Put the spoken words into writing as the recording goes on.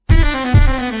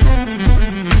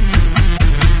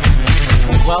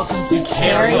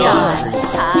Carry on.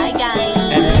 Hi, guys.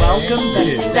 And welcome The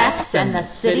to Sex and the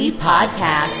City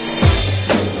podcast.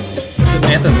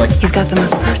 Samantha's like, He's got the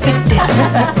most perfect dick.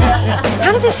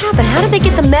 How did this happen? How did they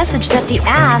get the message that the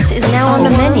ass is now on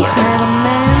the menu?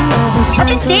 I've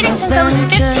been dating since I was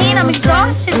 15. I'm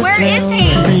exhausted. Where is he?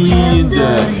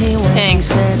 Thanks.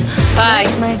 Bye.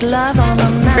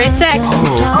 Great sex.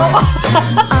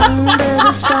 Under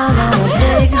the stars on a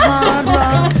big hard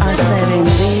rock, I said in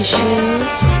these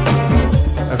shoes,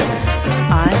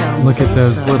 I don't look at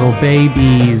those little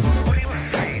babies.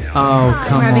 Oh,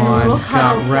 come having a on. little Got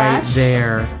huddle right slash.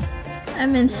 there.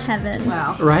 I'm in heaven.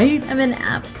 Wow. Right? I'm in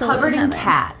absolute Covered in heaven.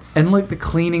 cats. And look, the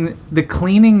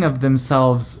cleaning of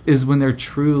themselves is when they're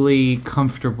truly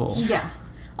comfortable. Yeah.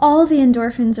 All the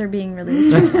endorphins are being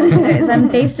released right now, you guys. I'm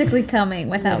basically coming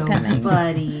without coming.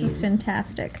 buddies. This is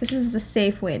fantastic. This is the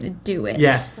safe way to do it.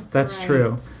 Yes, that's right.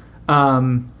 true.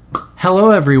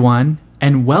 Hello, everyone,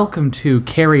 and welcome to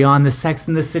Carry On, the Sex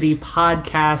and the City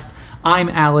podcast. I'm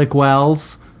Alec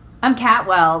Wells, I'm Cat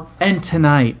Wells. and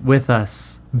tonight with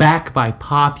us, back by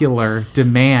popular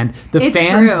demand, the It's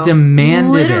fans true.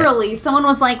 demanded it. Literally, someone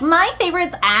was like, my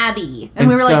favorite's Abby. And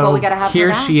we were like, so well, we gotta have here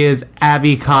her back. she is,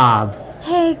 Abby Cobb.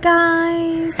 Hey,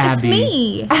 guys. It's Abby.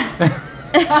 me.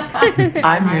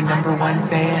 I'm your number one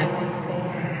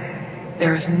fan.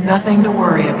 There is nothing to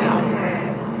worry about.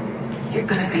 You're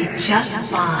gonna be just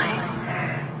fine.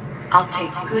 I'll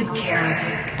take good care of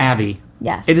you. Abby,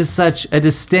 Yes. it is such a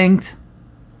distinct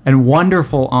and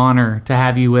wonderful honor to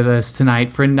have you with us tonight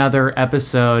for another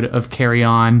episode of Carry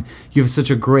On. You have such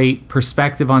a great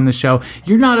perspective on the show.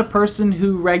 You're not a person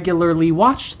who regularly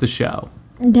watched the show.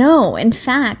 No, in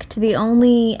fact, the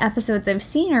only episodes I've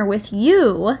seen are with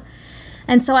you.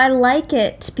 And so I like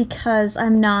it because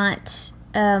I'm not,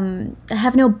 I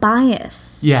have no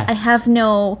bias. Yes. I have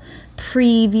no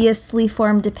previously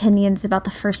formed opinions about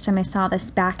the first time I saw this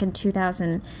back in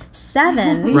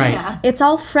 2007. Right. Yeah. It's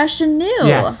all fresh and new.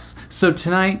 Yes. So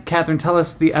tonight, Catherine, tell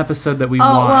us the episode that we Oh,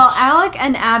 watched. well, Alec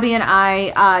and Abby and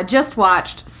I just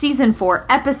watched season 4,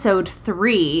 episode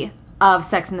 3 of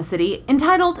Sex and the City,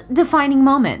 entitled Defining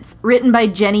Moments, written by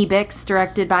Jenny Bix,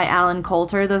 directed by Alan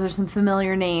Coulter. Those are some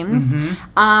familiar names.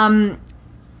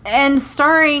 And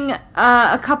starring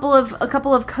a couple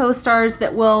of co-stars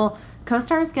that will guest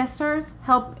stars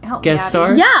help Guest me, Abby.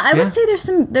 stars? Yeah, I Yeah. would say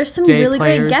there's some Day really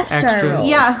great players, guest star extras. roles.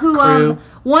 Yeah, Crew. who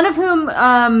one of whom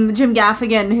Jim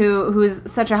Gaffigan, who's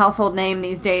such a household name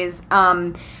these days,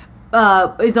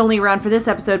 is only around for this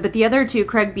episode, but the other two,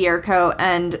 Craig Bierko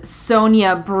and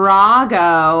Sonia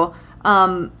Brago,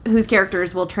 whose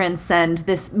characters will transcend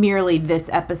this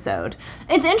episode.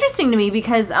 It's interesting to me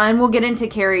because, and we'll get into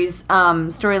Carrie's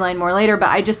storyline more later, but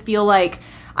I just feel like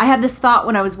I had this thought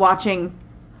when I was watching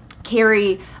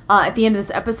Carrie at the end of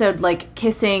this episode, like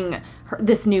kissing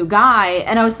this new guy,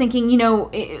 and I was thinking,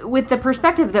 with the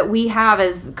perspective that we have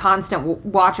as constant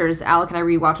watchers, Alec and I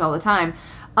rewatch all the time.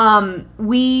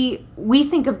 We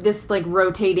think of this like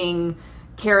rotating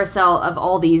carousel of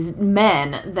all these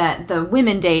men that the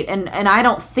women date, and I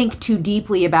don't think too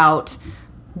deeply about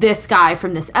this guy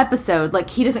from this episode. Like,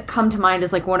 he doesn't come to mind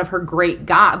as like one of her great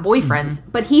boyfriends,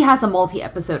 but he has a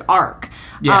multi-episode arc.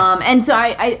 Yes. And so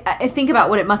I think about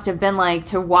what it must have been like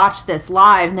to watch this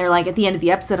live, and they're like, at the end of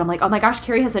the episode, I'm like, oh my gosh,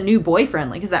 Carrie has a new boyfriend.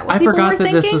 Like, is that what I people forgot were that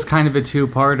thinking? this was kind of a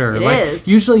two-parter. It Like, is.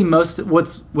 Usually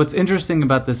what's interesting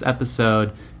about this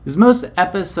episode is most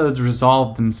episodes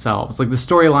resolve themselves. Like, the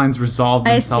storylines resolve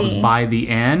I themselves see. by the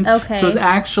end. Okay. So it's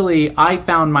actually, I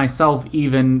found myself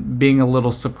even being a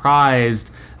little surprised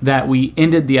that we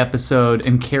ended the episode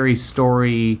and Carrie's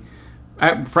story,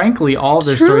 frankly, all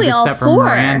their Truly stories all except for four.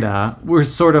 Miranda were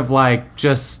sort of like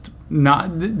just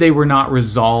they were not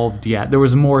resolved yet. There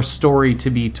was more story to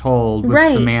be told with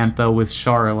Right. Samantha, with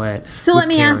Charlotte. So with let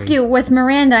me Carrie. ask you, with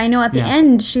Miranda, I know at the Yeah.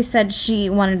 end she said she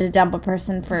wanted to dump a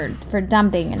person for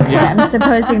dumping, and Yeah. I'm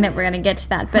supposing that we're going to get to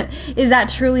that. But is that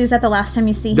the last time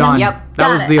you see him? Done. Yep. That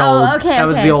Got was it. the old. Oh, okay, That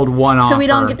was okay. the old one-off. So we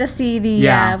don't get to see the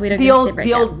Yeah. we don't The get to see old, the the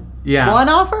breakup. old Yeah. one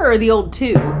offer or the old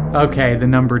two? Okay, the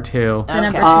number 2. The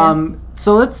number Okay. 2.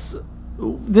 So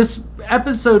this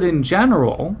episode in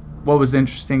general, what was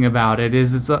interesting about it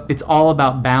is it's all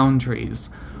about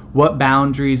boundaries. What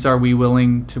boundaries are we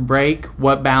willing to break?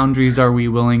 What boundaries are we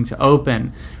willing to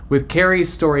open? With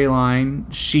Carrie's storyline,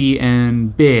 she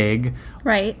and Big,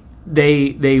 Right.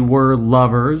 they were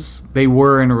lovers. They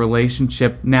were in a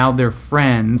relationship. Now they're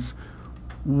friends.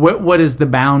 What is the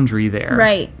boundary there?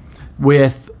 Right.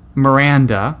 With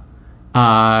Miranda,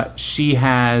 she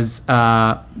has,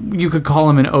 you could call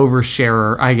him an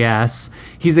oversharer, I guess.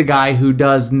 He's a guy who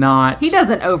does not... He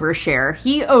doesn't overshare.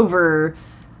 He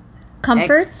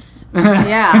comforts.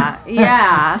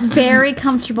 Yeah. Very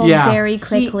comfortable, Yeah. very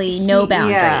quickly, no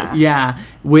boundaries. Yeah,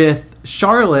 with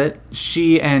Charlotte,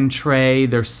 she and Trey,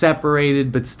 they're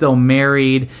separated but still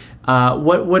married.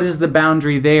 What is the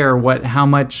boundary there? How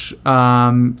much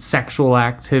sexual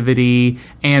activity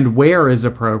and where is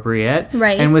appropriate?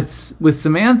 Right. And with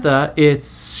Samantha,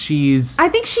 she's. I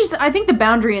think the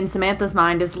boundary in Samantha's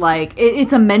mind is like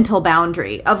it's a mental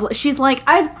boundary of she's like,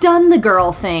 I've done the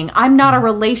girl thing. I'm not a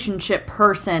relationship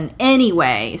person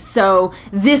anyway, so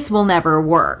this will never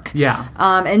work. Yeah.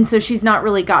 And so she's not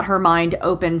really got her mind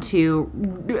open to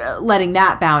letting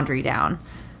that boundary down.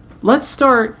 Let's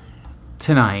start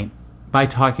tonight by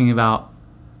talking about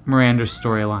Miranda's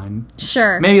storyline.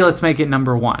 Sure. Maybe let's make it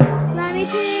number 1. Let me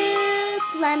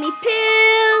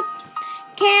poop,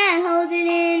 can't hold it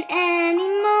in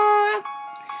anymore.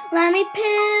 Let me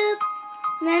poop,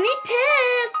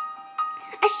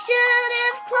 I should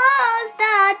have closed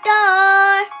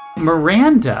that door.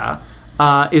 Miranda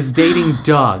is dating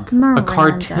Doug, a Miranda.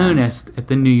 cartoonist at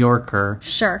the New Yorker.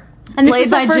 Sure. And this Played is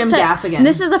the by first Jim time. Gaffigan.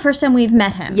 This is the first time we've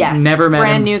met him. Yes. Never met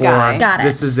Brand him new before. guy. Got it.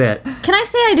 This is it. Can I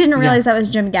say I didn't realize that was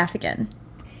Jim Gaffigan?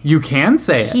 You can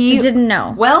say it. I didn't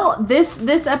know. Well,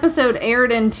 this episode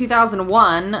aired in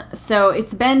 2001, so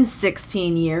it's been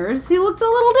 16 years. He looked a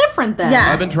little different then.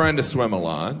 Yeah. I've been trying to swim a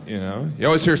lot, you know. You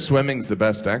always hear swimming's the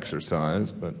best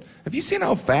exercise, but have you seen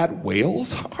how fat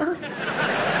whales are?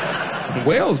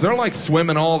 Whales, they're like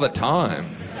swimming all the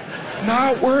time. It's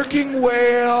not working,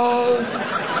 whales.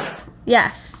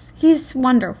 Yes. He's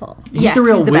wonderful. He's Yes, a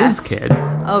real he's the whiz best. kid.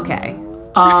 Okay.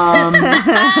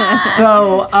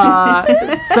 So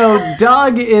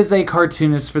Doug is a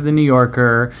cartoonist for the New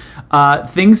Yorker.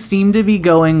 Things seem to be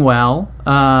going well.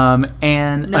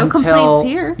 And No until, complaints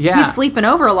here. Yeah. He's sleeping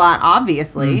over a lot,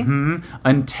 obviously.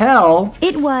 Until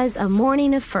It was a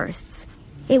morning of firsts.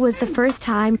 It was the first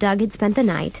time Doug had spent the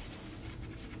night.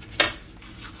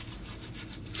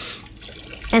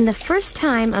 And the first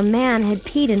time a man had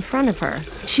peed in front of her.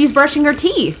 She's brushing her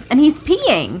teeth, and he's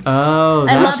peeing. oh,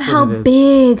 I love that's how what it is.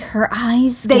 big her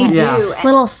eyes They get. do.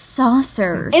 Little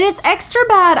saucers. And it's extra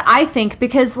bad, I think,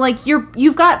 because like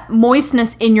you've got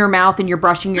moistness in your mouth and you're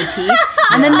brushing your teeth,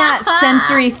 and then that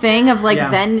sensory thing of like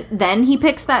Yeah. then he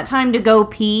picks that time to go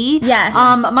pee. Yes.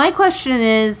 My question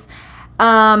is,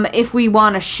 if we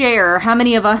want to share, how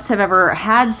many of us have ever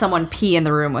had someone pee in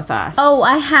the room with us? Oh,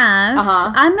 I have.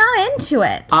 Uh-huh. I'm not into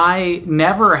it. I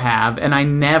never have, and I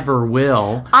never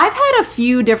will. I've had a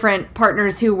few different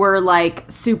partners who were like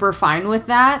super fine with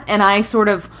that, and I sort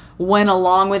of went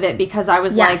along with it because I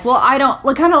was Yes. like, well, I don't,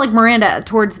 like, kind of like Miranda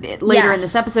towards later in Yes.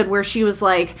 this episode where she was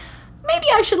like, maybe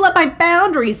I should let my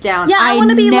boundaries down. Yeah, I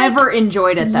wanna be, never like-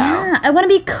 enjoyed it though. Yeah, I want to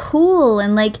be cool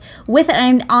and like with it.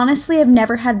 And honestly, I've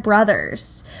never had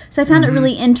brothers, so I found it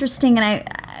really interesting. And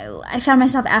I found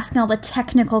myself asking all the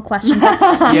technical questions. Like,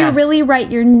 do you Yes. really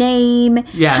write your name?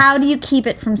 Yes. How do you keep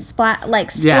it from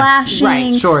splashing?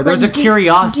 Right. Sure, there's a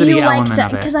curiosity element of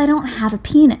it. because I don't have a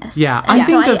penis. Yeah, And I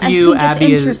think so of you, I think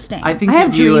Abby. it's interesting. I think I have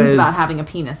of you dreams as, about having a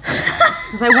penis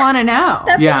because I want to know.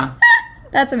 Yeah,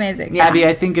 That's amazing. Abby,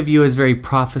 I think of you as very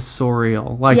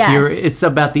professorial. Like Yes. it's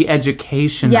about the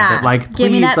education Yeah. of it. Like,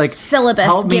 Give me please, that like, syllabus.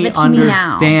 help Give me it to me now.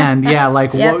 understand. Yeah,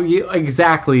 like Yep. what you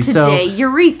exactly. Today, So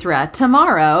urethra.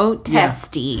 Tomorrow,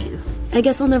 testes. I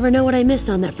guess I'll never know what I missed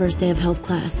on that first day of health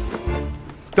class.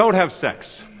 Don't have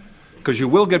sex, because you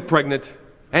will get pregnant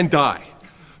and die.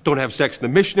 Don't have sex in the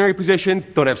missionary position.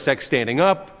 Don't have sex standing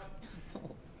up.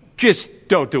 Just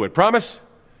don't do it. Promise?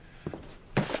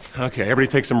 Okay, everybody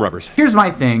take some rubbers. here's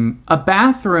my thing: a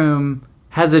bathroom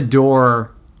has a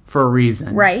door for a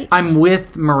reason. Right. I'm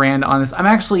with Miranda on this. I'm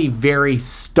actually very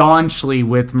staunchly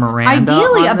with Miranda.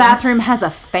 Ideally, on a bathroom has a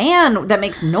fan that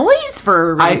makes noise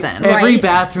for a reason. Every Right.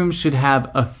 bathroom should have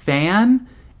a fan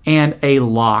and a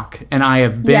lock. And I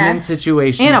have been in Yes.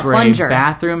 situations And a where plunger. a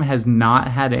bathroom has not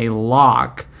had a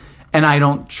lock. And I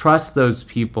don't trust those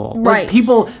people. Right. Like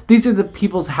people, these are the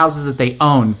people's houses that they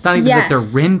own. It's not even that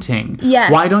Yes. they're renting.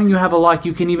 Yes. Why don't you have a lock?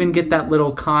 You can even get that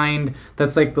little kind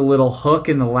that's like the little hook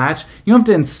in the latch. You don't have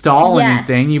to install Yes.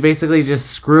 anything. You basically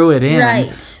just screw it in.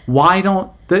 Right. Why don't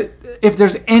if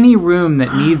there's any room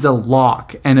that needs a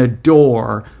lock and a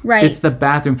door, Right. it's the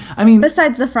bathroom. I mean,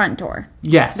 Besides the front door.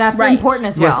 yes. That's Right. important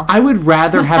as Yes, well. I would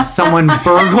rather have someone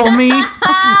burgle me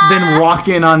than walk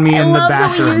in on me in the love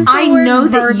that we bathroom. use the I word know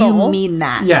that burgle. you mean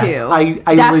that Yes, too. I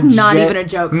That's not legit even a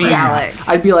joke mean for that. Alex.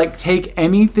 I'd be like, take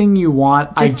anything you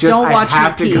want. Just don't I watch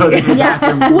have me to pee. go to the Yeah.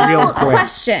 bathroom real Well, quick.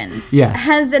 question. Yes.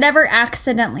 Has it ever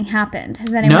accidentally happened?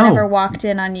 Has anyone No. ever walked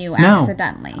in on you No.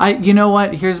 accidentally? You know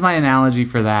what? Here's my analogy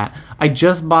for that. I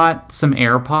just bought some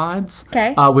AirPods,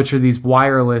 Okay. Which are these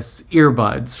wireless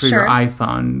earbuds for your Sure.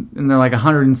 iPhone, and they're like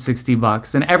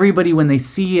 $160. And everybody, when they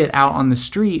see it out on the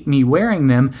street, me wearing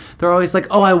them, they're always like,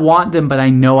 "Oh, I want them, but I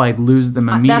know I'd lose them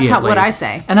immediately." That's what I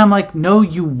say. And I'm like, no,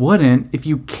 you wouldn't. If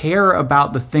you care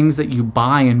about the things that you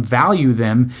buy and value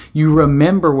them, you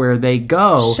remember where they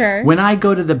go. Sure. When I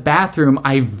go to the bathroom,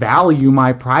 I value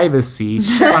my privacy.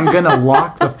 I'm gonna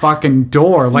lock the fucking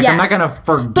door. Like, I'm not gonna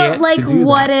forget But like, to do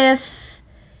what that. if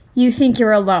you think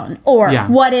you're alone, or Yeah.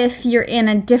 what if you're in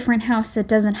a different house that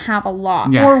doesn't have a lock?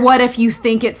 Yeah. Or what if you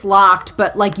think it's locked,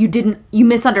 but like you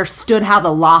misunderstood how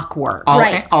the lock works?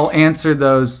 I'll answer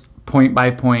those point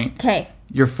by point. Okay.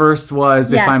 Your first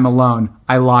was, Yes. if I'm alone,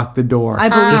 I lock the door. I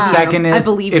believe The you. second I is,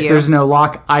 believe if you. there's no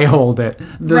lock, I hold it.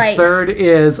 The Right. third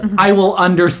is, I will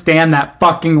understand that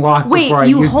fucking lock Wait, before I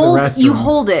you use the restroom. you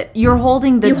hold it. You're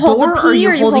holding the You hold door, the or pee,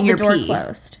 you're or you holding hold the your door pee?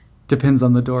 closed. Depends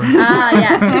on the door.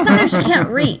 Yes, because sometimes you can't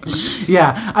reach.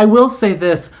 Yeah, I will say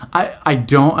this. I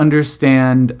don't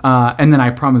understand, and then I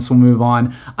promise we'll move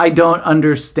on. I don't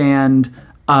understand,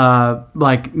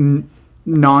 like,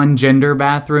 non-gender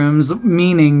bathrooms,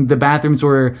 meaning the bathrooms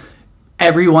where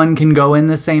everyone can go in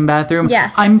the same bathroom.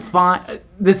 Yes. I'm fine.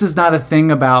 This is not a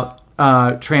thing about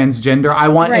transgender. I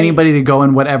want Right. anybody to go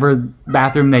in whatever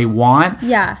bathroom they want.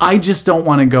 Yeah. I just don't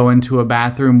want to go into a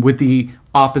bathroom with the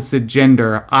opposite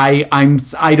gender. I'm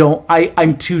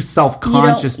too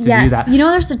self-conscious to do that. You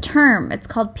know, there's a term. It's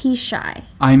called pee shy.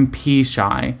 I'm pee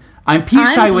shy. I'm pee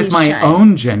shy with pee my shy.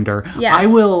 own gender. Yes. I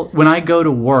will, when I go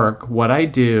to work, what I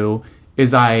do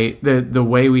is the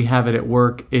way we have it at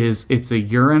work is it's a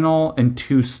urinal and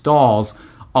 2 stalls.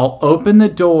 I'll open the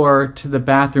door to the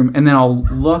bathroom and then I'll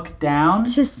look down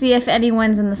To see if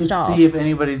anyone's in the to stalls. see if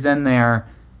anybody's in there.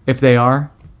 If they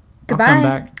are, Goodbye. I'll come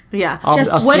back. Yeah. I'll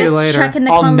Just see you later. checking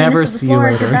the I'll cleanliness never of the see floor.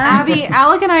 you later. Goodbye. Abby,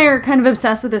 Alec and I are kind of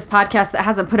obsessed with this podcast that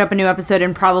hasn't put up a new episode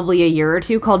in probably a year or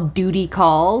two called Duty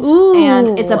Calls. Ooh.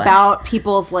 And it's about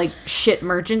people's like shit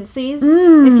emergencies,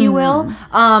 if you will.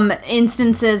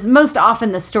 Instances, most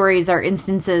often the stories are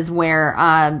instances where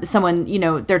someone,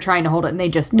 they're trying to hold it and they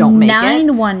just don't make it.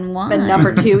 911. But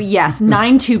number 2, yes,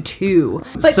 922.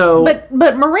 But, So-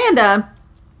 but Miranda,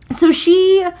 so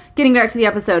she, getting back to the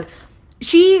episode,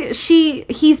 he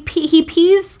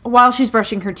pees while she's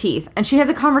brushing her teeth, and she has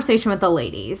a conversation with the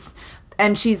ladies,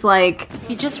 and she's like,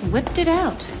 He just whipped it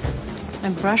out.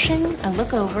 I'm brushing, I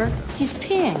look over, he's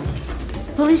peeing.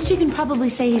 Well, at least you can probably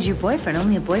say he's your boyfriend.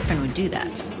 Only a boyfriend would do that.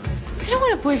 I don't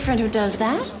want a boyfriend who does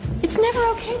that. It's never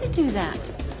okay to do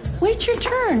that. Wait your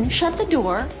turn, shut the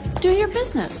door, do your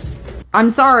business. I'm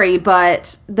sorry,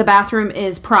 but the bathroom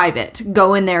is private.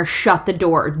 Go in there, shut the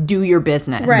door, do your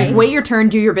business. Right. Wait your turn,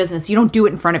 do your business. You don't do it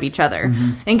in front of each other.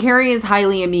 And Carrie is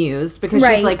highly amused because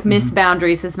Right. she's like, Miss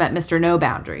Boundaries has met Mr. No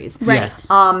Boundaries. Right. Yes.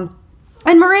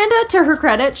 And Miranda, to her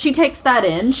credit, she takes that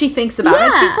in. She thinks about it.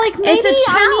 Yeah, She's like, maybe it's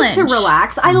a I need to challenge.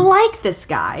 relax. I like this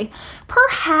guy.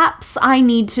 Perhaps I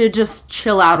need to just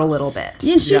chill out a little bit.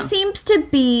 And she seems to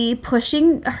be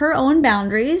pushing her own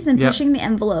boundaries and Yep. pushing the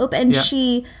envelope, and Yep.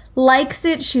 she likes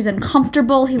it. She's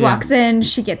uncomfortable. He walks in.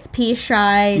 She gets pee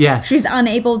shy. Yes. She's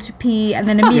unable to pee, and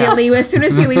then immediately, as soon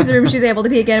as he leaves the room, she's able to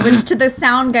pee again. Which, to the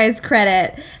sound guy's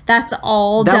credit, that's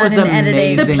all That done was in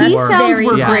editing. The amazing pee work. sounds very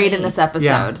were Yeah. great in this episode.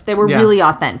 Yeah. They were Yeah. really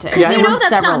authentic. Because Yeah, you it know was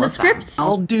that's not several in the effects. script.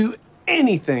 I'll do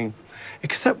anything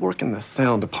except work in the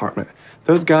sound department.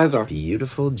 Those guys are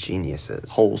beautiful geniuses.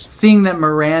 holes. Seeing that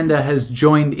Miranda has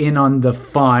joined in on the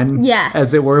fun, Yes.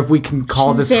 as it were, if we can call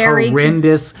She's this very-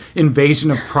 horrendous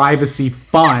invasion of privacy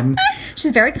fun.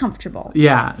 She's very comfortable.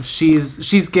 Yeah,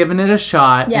 she's given it a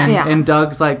shot. Yes. And, Yes. and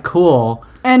Doug's like, cool.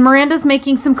 And Miranda's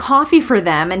making some coffee for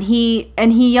them, and he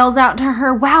yells out to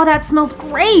her, "Wow, that smells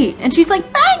great!" And she's like,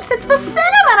 "Thanks, it's the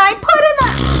cinnamon I put in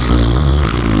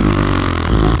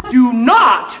the." Do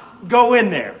not go in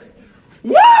there.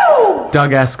 Woo!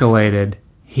 Doug escalated.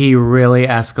 He really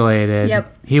escalated.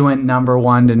 Yep. He went number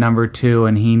 1 to number 2,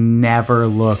 and he never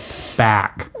looked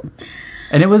back.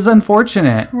 And it was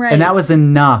unfortunate. Right. And that was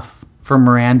enough for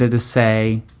Miranda to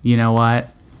say, you know what?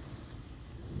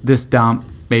 This dump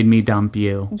made me dump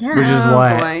you. Yeah. Which is Oh,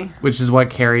 what boy. which is what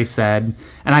Carrie said.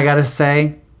 And I gotta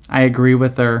say, I agree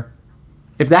with her.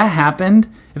 If that happened,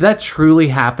 if that truly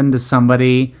happened to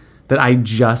somebody that I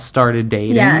just started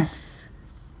dating, Yes.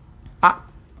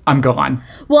 I'm gone.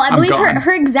 Well, I I'm believe gone.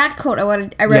 her exact quote, I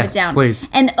wrote Yes, it down. please.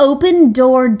 An open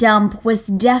door dump was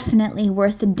definitely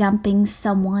worth dumping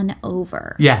someone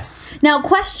over. Yes. Now,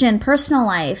 question, personal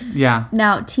life. Yeah.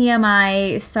 Now,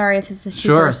 TMI, sorry if this is too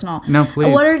Sure. personal. No,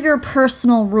 please. What are your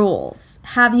personal rules?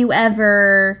 Have you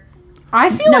ever I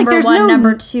feel number like there's one, no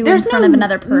number two in front of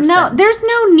another person. No, there's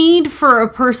no need for a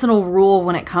personal rule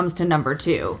when it comes to number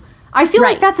two. I feel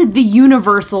like that's the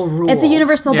universal rule. It's a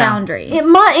universal boundary.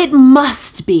 It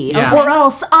must be, Yeah. or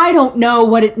else I don't know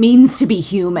what it means to be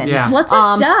human. Yeah. Let's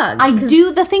ask Doug.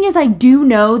 The thing is, I do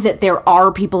know that there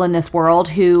are people in this world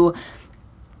who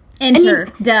enter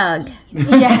Doug.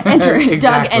 Yeah, enter. Exactly.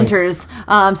 Doug enters.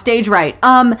 Stage right.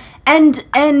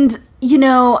 And you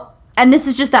know, and this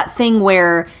is just that thing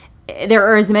where there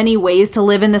are as many ways to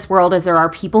live in this world as there are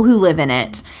people who live in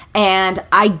it. And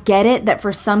I get it that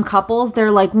for some couples,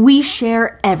 they're like, we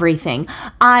share everything.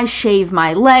 I shave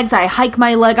my legs, I hike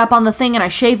my leg up on the thing, and I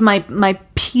shave my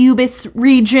pubis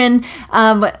region.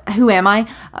 Who am I?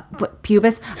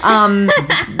 Pubis.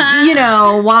 You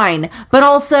know, wine. But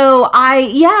also,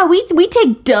 we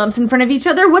take dumps in front of each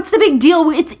other. What's the big deal?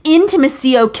 It's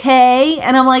intimacy, okay?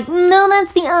 And I'm like, no,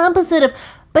 that's the opposite of...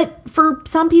 But for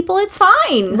some people, it's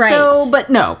fine. Right. So, but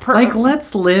no. Like,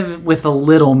 let's live with a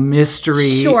little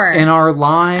mystery in our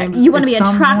lives. You want to be at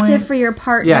some attractive point. for your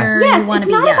partner. Yes. You want it's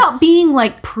to be, not about being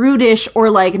like prudish or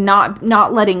like not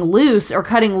letting loose or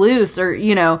cutting loose or,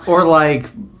 you know. Or like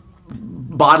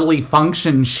bodily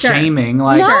function shaming.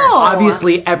 Like, No.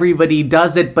 obviously everybody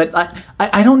does it, but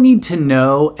I don't need to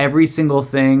know every single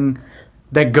thing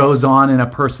that goes on in a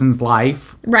person's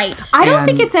life. Right. I don't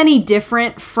think it's any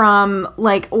different from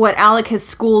like what Alec has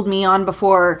schooled me on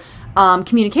before,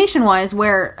 communication wise,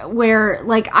 where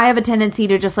like I have a tendency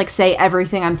to just like say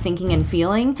everything I'm thinking and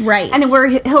feeling. Right. And where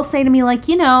he'll say to me like,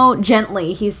 you know,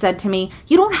 gently, he's said to me,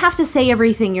 you don't have to say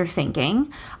everything you're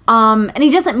thinking. And he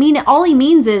doesn't mean it. All he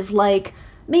means is like,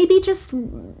 maybe just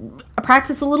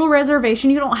practice a little reservation.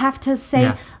 You don't have to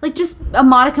say, like, just a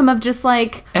modicum of just,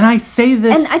 like... And I say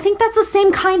this... And I think that's the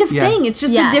same kind of thing. It's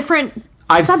just a different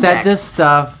I've said subject. this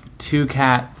stuff to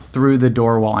Kat through the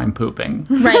door while I'm pooping.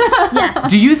 Right, yes.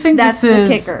 Do you think That's this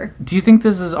the is... kicker. Do you think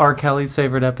this is R. Kelly's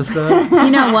favorite episode?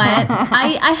 You know what?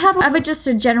 I have just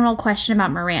a general question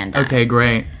about Miranda. Okay,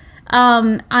 great.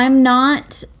 I'm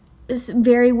not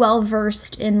very well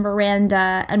versed in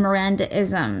Miranda and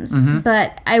Miranda-isms,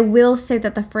 but I will say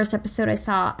that the first episode I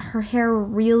saw, her hair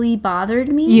really bothered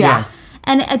me. Yes.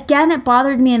 And again, it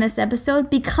bothered me in this episode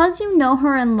because you know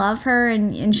her and love her,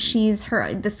 and she's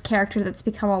this character that's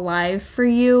become alive for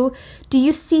you. Do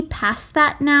you see past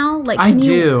that now? Like, I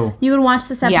do. You can watch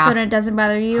this episode and it doesn't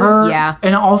bother you?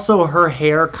 And also her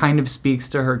hair kind of speaks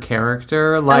to her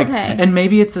character. Like, and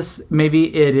maybe it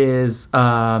is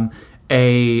an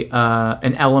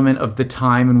element of the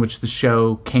time in which the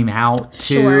show came out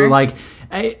too. Sure. Like,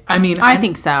 I mean, I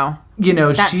think so. You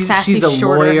know, That sassy, she's a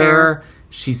shorter lawyer. hair.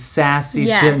 She's sassy.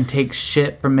 Yes. She doesn't take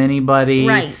shit from anybody.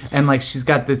 Right. And like, she's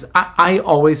got this. I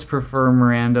always prefer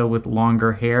Miranda with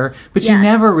longer hair, but you Yes.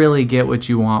 never really get what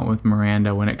you want with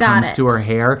Miranda when it Got comes it. to her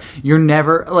hair. You're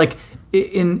never like.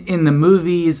 In the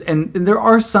movies, and there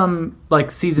are some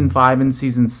like season 5 and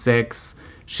season 6.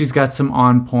 She's got some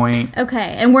on point.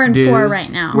 Okay, and we're in 4 dudes. right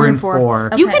now. We're in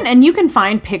 4. Okay. You can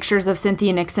find pictures of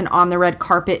Cynthia Nixon on the red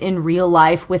carpet in real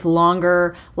life with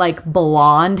longer, like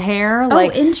blonde hair.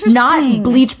 Like, interesting. Not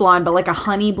bleach blonde, but like a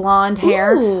honey blonde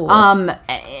hair. Ooh.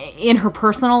 In her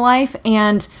personal life,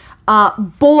 and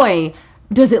boy,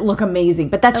 does it look amazing.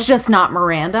 But that's just not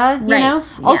Miranda, you Right, know.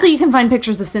 Also, you yes. can find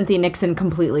pictures of Cynthia Nixon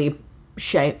completely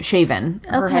shaven,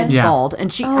 her Okay. head Yeah. bald,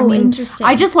 and she. I Oh, mean, interesting.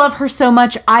 I just love her so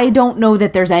much. I don't know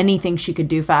that there's anything she could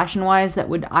do fashion wise that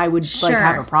I would like Sure.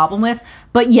 have a problem with.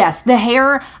 But yes, the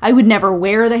hair, I would never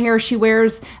wear the hair she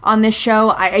wears on this show.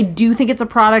 I do think it's a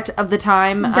product of the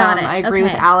time. Got it. I agree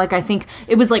with Okay. Alec. I think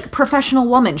it was like professional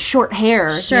woman, short hair.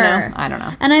 Sure. You know? I don't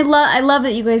know. And I love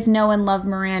that you guys know and love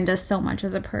Miranda so much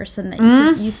as a person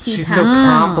that you see She's past so her.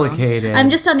 complicated. I'm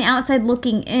just on the outside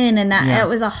looking in, and that Yeah. it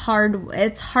was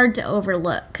it's hard to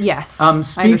overlook. Yes. Speaking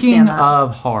understand that.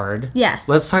 of hard, Yes.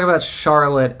 let's talk about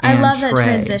Charlotte I and love that Trey.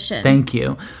 transition. Thank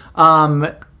you.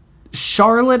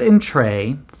 Charlotte and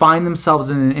Trey find themselves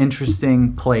in an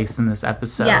interesting place in this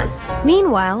episode. Yes.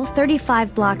 Meanwhile,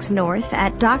 35 blocks north,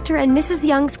 at Dr. and Mrs.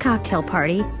 Young's cocktail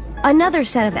party, another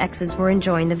set of exes were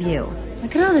enjoying the view.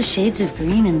 Look at all the shades of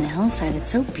green in the hillside. It's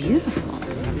so beautiful.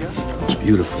 What's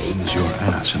beautiful is your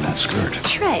ass in that skirt.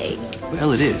 Trey.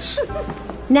 Well, it is.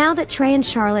 Now that Trey and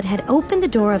Charlotte had opened the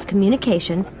door of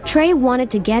communication, Trey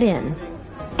wanted to get in.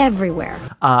 Everywhere.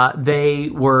 They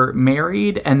were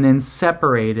married and then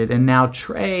separated, and now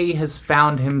Trey has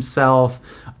found himself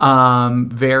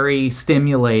very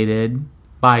stimulated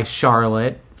by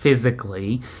Charlotte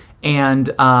physically, And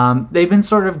they've been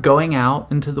sort of going out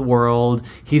into the world.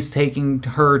 He's taking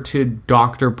her to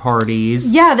doctor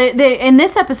parties. Yeah, they in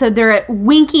this episode, they're at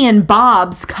Winky and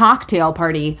Bob's cocktail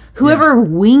party. Whoever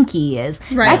Winky is.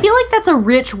 Right. I feel like that's a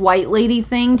rich white lady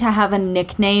thing to have a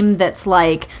nickname that's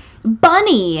like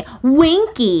Bunny,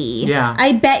 Winky. Yeah.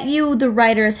 I bet you the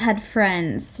writers had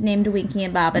friends named Winky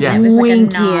and Bob, and Yes. it was like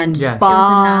Winky a nod. and Yes. It was a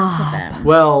nod to them.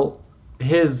 Well,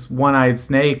 his one-eyed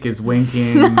snake is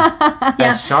winking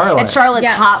at Charlotte. At Charlotte's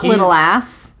hot little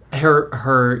ass.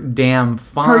 Her damn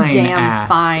fine Her damn ass.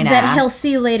 fine That ass. he'll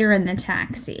see later in the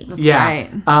taxi. Yeah.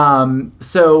 right.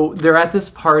 So they're at this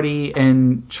party,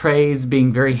 and Trey's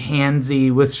being very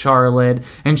handsy with Charlotte,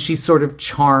 and she's sort of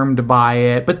charmed by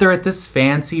it. But they're at this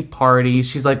fancy party.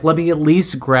 She's like, let me at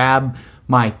least grab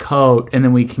my coat, and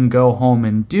then we can go home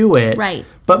and do it. Right.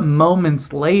 But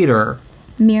moments later,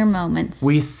 Mere moments.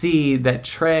 we see that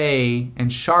Trey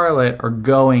and Charlotte are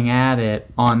going at it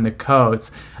on the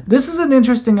coats. This is an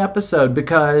interesting episode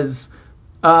because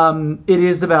it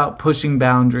is about pushing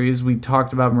boundaries. We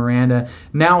talked about Miranda.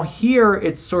 Now here,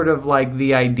 it's sort of like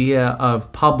the idea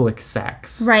of public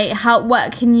sex. Right.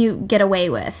 What can you get away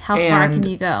with? How far And can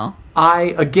you go?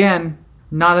 Again,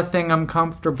 not a thing I'm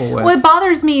comfortable with. Well, it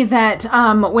bothers me that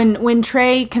when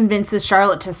Trey convinces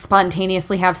Charlotte to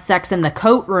spontaneously have sex in the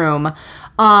coat room,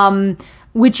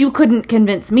 which you couldn't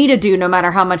convince me to do no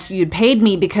matter how much you'd paid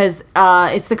me, because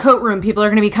it's the coat room. People are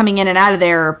going to be coming in and out of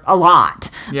there a lot.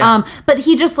 Yeah. But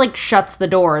he just like shuts the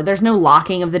door. There's no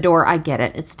locking of the door. I get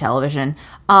it. It's television.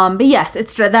 But yes,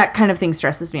 it's that kind of thing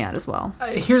stresses me out as well.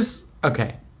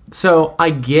 Okay. So I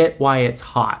get why it's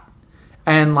hot.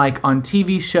 And like on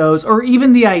TV shows, or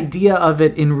even the idea of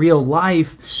it in real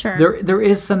life, Sure. there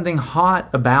is something hot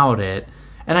about it.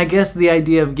 And I guess the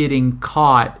idea of getting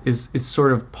caught is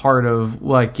sort of part of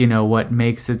like, you know, what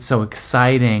makes it so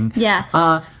exciting. Yes.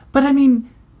 But I mean,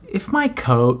 if my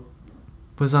coat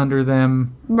was under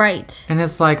them, Right. and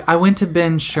it's like, I went to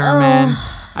Ben Sherman,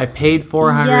 I paid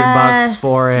 $400 Yes,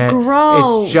 for it.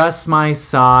 gross. It's just my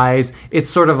size. It's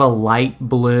sort of a light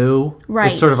blue. Right.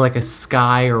 It's sort of like a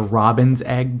sky or robin's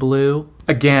egg blue.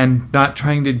 Again, not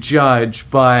trying to judge,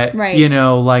 but, Right. you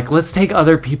know, like, let's take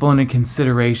other people into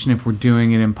consideration if we're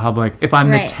doing it in public. If I'm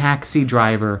Right. the taxi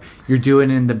driver, you're doing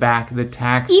it in the back of the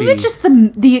taxi. Even just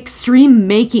the extreme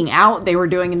making out they were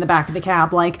doing in the back of the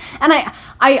cab, like, and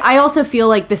I also feel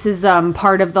like this is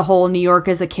part of the whole New York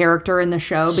as a character in the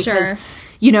show, because Sure.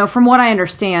 you know, from what I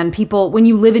understand, people, when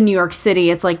you live in New York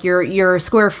City, it's like your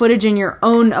square footage in your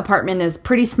own apartment is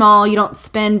pretty small. You don't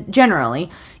spend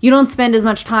as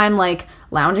much time like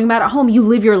lounging about at home. You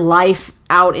live your life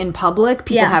out in public.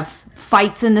 People Yes. have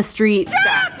fights in the street. Shut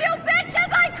up, you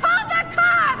bitches! I called the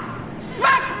cops!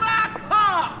 Fuck my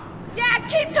car! Yeah,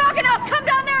 keep talking. I'll come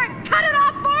down there and cut it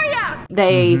off for you!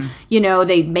 They, you know,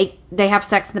 they have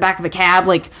sex in the back of a cab.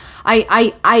 Like,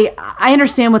 I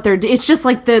understand what they're doing. It's just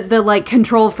like the like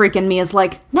control freak in me is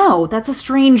like, no, that's a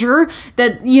stranger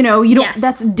that, you know, you don't, Yes.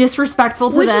 that's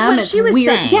disrespectful to Which them. is what It's she was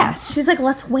weird. saying. Yes. She's like,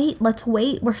 let's wait.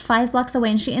 We're 5 blocks away.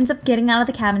 And she ends up getting out of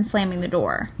the cab and slamming the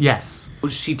door. Yes.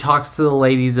 She talks to the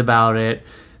ladies about it,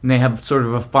 and they have sort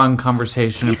of a fun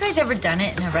conversation. Have you guys ever done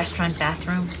it in a restaurant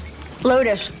bathroom?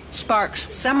 Lotus, Sparks,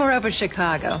 somewhere over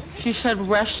Chicago. She said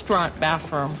restaurant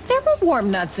bathroom. There were warm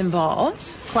nuts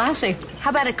involved. Classy. How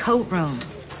about a coat room?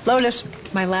 Lotus,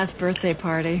 my last birthday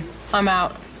party. I'm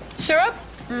out. Syrup?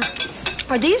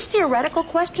 Are these theoretical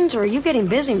questions, or are you getting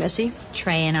busy, Missy?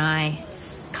 Trey and I.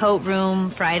 Coat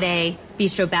room, Friday,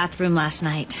 bistro bathroom last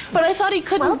night. But I thought he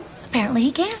couldn't. Well, apparently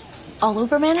he can. All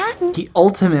over Manhattan. He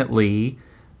ultimately,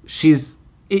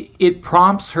 it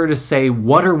prompts her to say,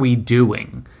 what are we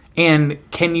doing? And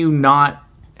can you not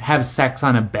have sex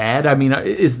on a bed? I mean,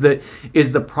 is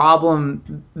the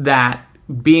problem that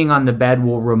being on the bed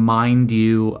will remind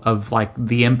you of like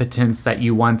the impotence that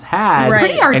you once had? It's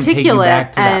pretty and take you back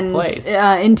articulate to that and place?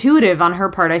 intuitive on her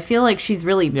part. I feel like she's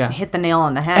really hit the nail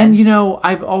on the head. And you know,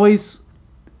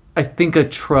 I think a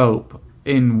trope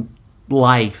in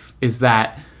life is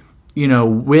that, you know,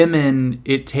 women,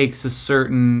 it takes a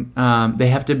certain, they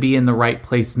have to be in the right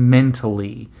place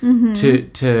mentally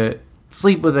to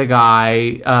sleep with a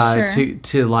guy, Sure.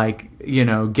 to like, you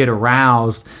know, get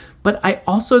aroused. But I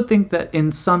also think that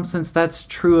in some sense that's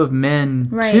true of men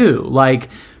Right. too. Like,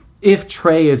 if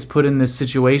Trey is put in this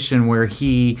situation where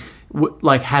he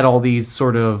like had all these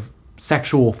sort of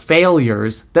sexual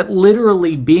failures, that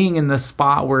literally being in the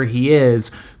spot where he is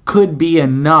could be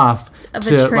enough Of a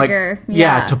to trigger, like,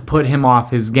 yeah. to put him off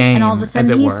his game. And all of a as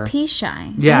sudden it he's were. pee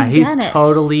shy. Yeah, I he's get it.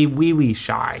 totally wee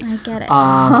shy. I get it.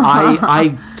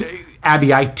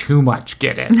 Abby, I too much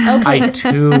get it. Okay. I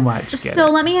too much get So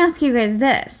it. let me ask you guys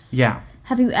this. Yeah.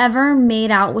 Have you ever made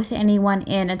out with anyone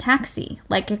in a taxi?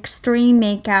 Like extreme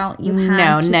makeout, you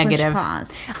had to push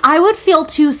pause. I would feel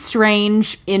too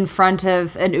strange in front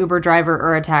of an Uber driver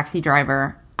or a taxi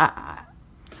driver.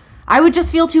 I would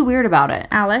just feel too weird about it.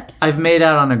 Alec? I've made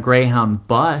out on a Greyhound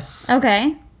bus.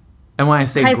 Okay. And when I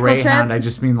say High school Greyhound, trip? I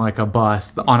just mean like a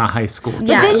bus on a high school trip.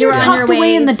 Yeah, Then you're you're on your tucked way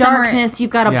away in the somewhere- darkness.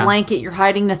 You've got a Yeah. blanket. You're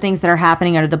hiding the things that are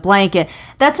happening under the blanket.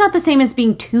 That's not the same as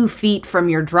being 2 feet from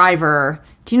your driver.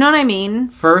 Do you know what I mean?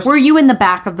 First- were you in the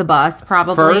back of the bus?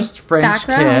 Probably. First French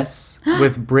Back row. kiss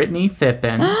with Brittany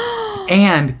Fippen.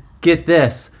 And get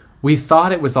this, we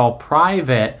thought it was all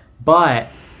private, but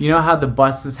you know how the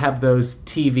buses have those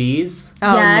TVs?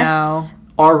 Oh Yes.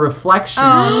 Our reflection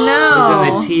was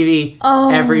in the TV.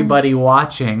 Everybody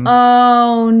watching.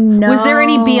 Oh, no. Was there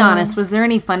any, be honest, was there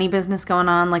any funny business going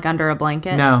on, like under a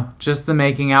blanket? No, just the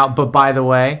making out. But by the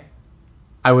way,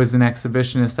 I was an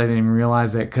exhibitionist. I didn't even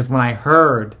realize it. Because when I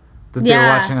heard that they were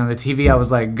Yeah. watching on the TV, I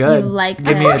was like, good. You liked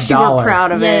Give it. me Of a course you were dollar.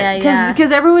 proud of Yeah, it. yeah.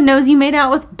 Because everyone knows you made out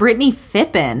with Brittany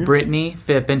Fippen. Brittany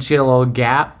Fippen. She had a little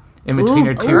gap in between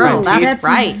her two girl, front teeth. That's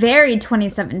right. very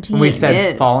 2017. We It said,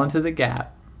 is. fall into the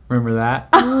gap. Remember that?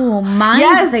 Oh, mind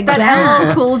Yes, the that gap.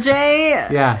 LL Cool J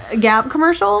Yeah. Gap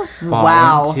commercial. Fall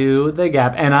Wow. into the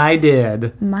gap. And I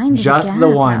did. Mind the just gap, the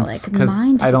once. Alec. Because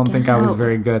Mind I the don't think I was gap.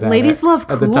 very good at Ladies it love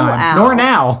at the Cool time. Al. Nor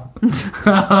now.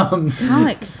 How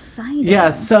exciting. Yeah,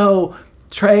 so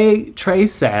Trey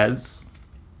says,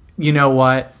 you know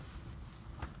what?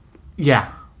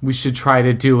 Yeah, we should try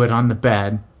to do it on the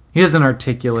bed. He doesn't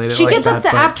articulate it She like gets that,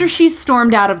 upset but- after she's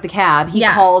stormed out of the cab. He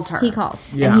calls her. He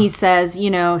calls. Yeah. And he says,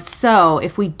 so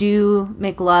if we do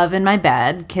make love in my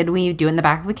bed, could we do it in the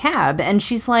back of a cab? And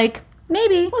she's like,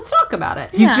 maybe. Let's talk about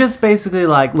it. He's just basically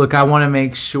like, look, I want to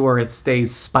make sure it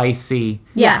stays spicy.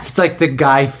 Yes. It's like the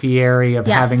Guy Fieri of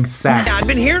Yes. having sex. I've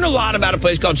been hearing a lot about a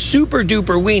place called Super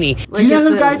Duper Weenie. Do you know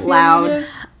who it's Guy loud. Fieri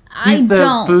is? He's the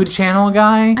don't. Food Channel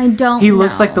guy. I don't He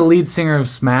looks know. like the lead singer of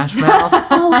Smash Mouth.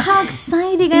 Oh, how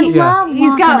exciting. I love He's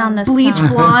walking got on this bleach song.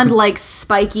 blonde, like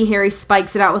spiky hair. He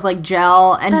spikes it out with like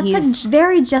gel. And That's he's. like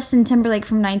very Justin Timberlake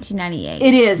from 1998.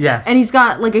 It is. Yes. And he's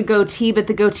got like a goatee, but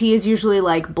the goatee is usually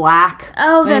like black.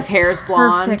 Oh, and that's his hair's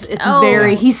blonde. perfect. It's Oh.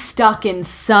 very. He's stuck in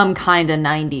some kind of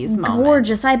 90s moment.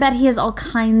 Gorgeous. I bet he has all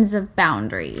kinds of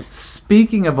boundaries.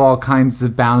 Speaking of all kinds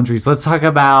of boundaries, let's talk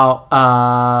about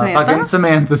Samantha? fucking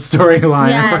Samantha's storyline.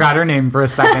 Yes. I forgot her name for a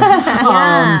second.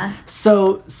 Yeah.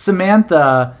 So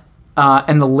Samantha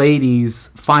and the ladies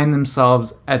find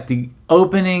themselves at the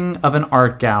opening of an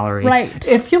art gallery. Right.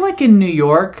 I feel like in New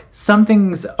York,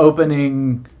 something's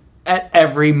opening at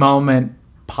every moment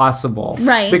possible.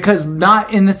 Right. Because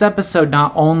not in this episode,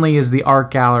 not only is the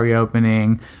art gallery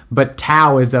opening, but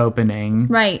Tao is opening.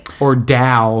 Right. Or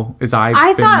Dow, as I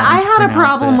thought I had a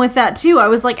problem with that too. I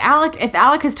was like, Alec, if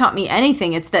Alec has taught me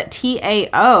anything, it's that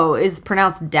T-A-O is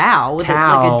pronounced Dow with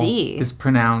Tao like a D. is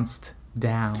pronounced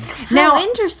Dow. Now,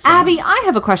 interesting. Abby, I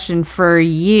have a question for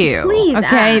you. Please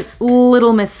okay, ask.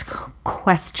 Little Miss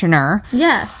Questioner.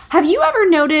 Yes. Have you ever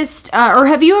noticed, or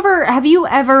have you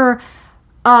ever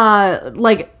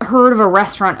like heard of a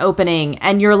restaurant opening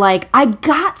and you're like, I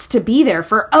gots to be there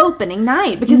for opening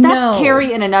night? Because that's No.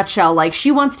 Carrie in a nutshell. Like,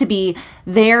 she wants to be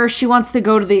there. She wants to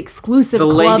go to the exclusive The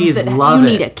clubs ladies that love you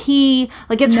need it. a key.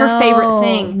 Like, it's her favorite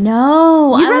thing.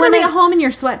 No. You'd I rather wanna- be at home in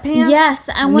your sweatpants? Yes,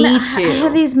 I want Me to. too. I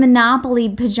have these Monopoly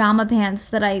pajama pants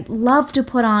that I love to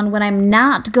put on when I'm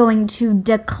not going to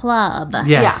the club.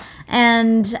 Yes.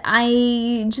 And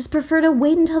I just prefer to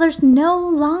wait until there's no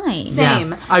line.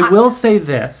 Yes. I will say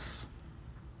this.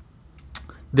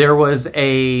 There was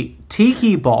a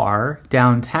tiki bar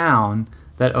downtown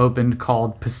that opened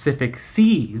called Pacific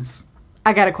Seas.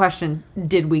 I got a question.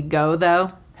 Did we go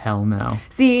though? Hell no.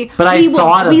 See, But I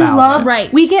thought we about love, it. Right.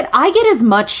 I get as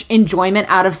much enjoyment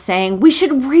out of saying we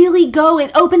should really go.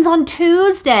 It opens on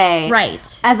Tuesday,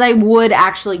 Right. As I would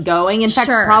actually going. In fact,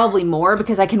 Sure. probably more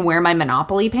because I can wear my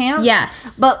Monopoly pants.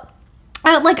 Yes. but.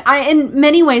 In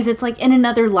many ways, it's like in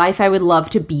another life, I would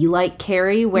love to be like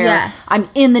Carrie, where Yes. I'm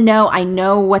in the know. I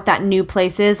know what that new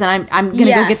place is, and I'm gonna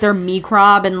go get their Yes.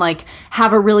 Microb and like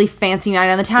have a really fancy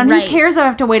night on the town. Right. Who cares? I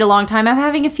have to wait a long time. I'm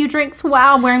having a few drinks.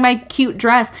 Wow, I'm wearing my cute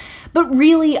dress. But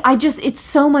really, it's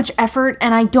so much effort,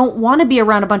 and I don't want to be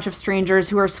around a bunch of strangers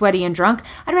who are sweaty and drunk.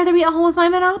 I'd rather be at home with my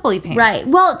Monopoly pants. Right.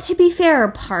 Well, to be fair,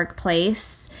 Park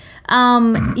Place,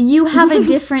 you have a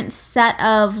different set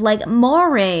of like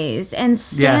mores and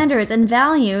standards and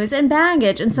values and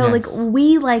baggage, and so like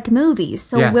we like movies,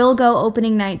 so we'll go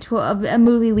opening night to a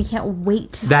movie we can't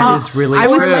wait to see. That is really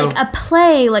true. Or like a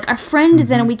play, like our friend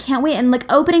is in and we can't wait, and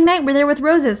like opening night we're there with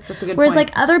roses. That's a good Whereas point.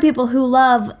 like other people who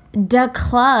love the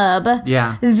club,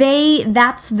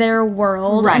 that's their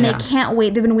world, and they can't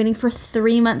wait. They've been waiting for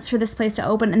 3 months for this place to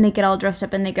open, and they get all dressed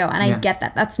up and they go, and I get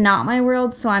that. That's not my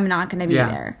world, so I'm not going to be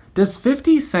there. Does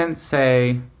 50 Cent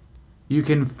say, you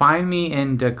can find me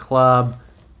in the club,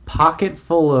 pocket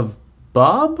full of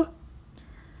bub?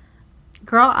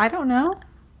 Girl, I don't know.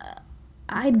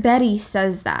 I bet he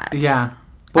says that. Yeah.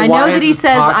 I know that he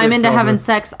says, I'm into having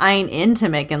sex, I ain't into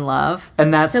making love.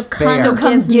 And that's so fair. So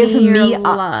come give me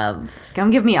love.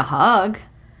 Come give me a hug.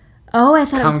 Oh, I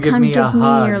thought it was come give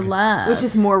me your love. Which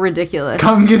is more ridiculous.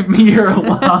 Come give me your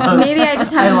love. Maybe I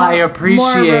just have I appreciate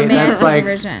more romantic that's like,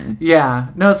 version. Yeah.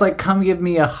 No, it's like, come give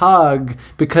me a hug,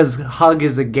 because hug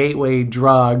is a gateway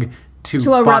drug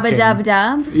to a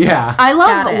rub-a-dub-dub? Yeah. I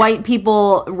love white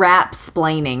people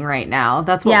rap-splaining right now.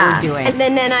 That's what we're doing. And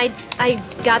then I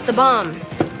got the bomb.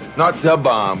 Not the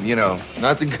bomb, you know.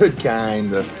 Not the good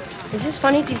kind. Is this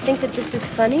funny? Do you think that this is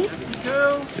funny?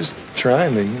 Just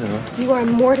trying to, you know. You are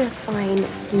mortifying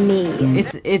me.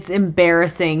 It's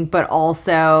embarrassing, but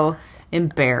also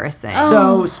embarrassing.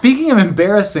 So, speaking of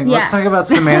embarrassing, let's talk about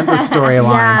Samantha's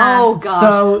storyline. Oh, gosh.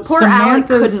 So, Poor Alec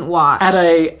Samantha's couldn't watch. at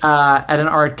an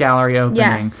art gallery opening.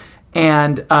 Yes.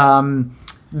 And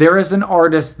there is an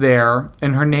artist there,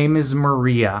 and her name is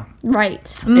Maria.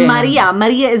 Right.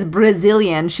 Maria is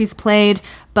Brazilian. She's played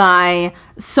by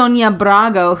Sonia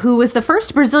Braga, who was the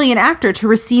first Brazilian actor to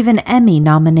receive an Emmy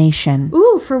nomination.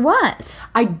 Ooh, for what?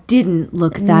 I didn't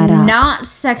look that up. Not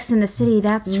Sex in the City,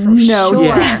 that's for No, sure.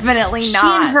 definitely She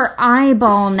not. and her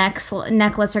eyeball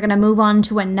necklace are going to move on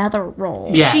to another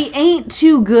role. Yes. She ain't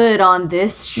too good on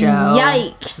this show.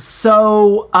 Yikes.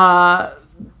 So,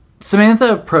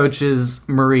 Samantha approaches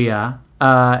Maria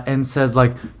and says,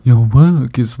 like, your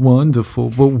work is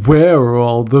wonderful, but where are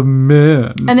all the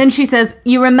men? And then she says,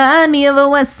 you remind me of a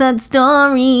West Side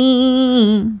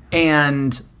Story.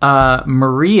 And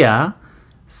Maria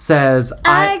says,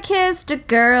 I kissed a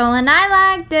girl and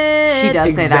I liked it. She does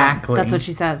Exactly. say that. That's what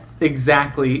she says.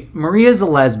 Exactly. Maria's a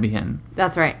lesbian.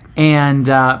 That's right. And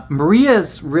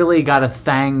Maria's really got a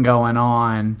thing going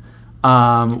on.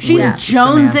 She's with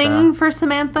jonesing Samantha. for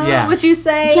Samantha, Yeah. would you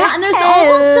say? Yeah, and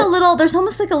there's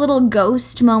almost like a little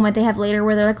ghost moment they have later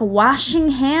where they're like washing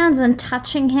hands and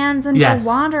touching hands under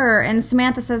water, and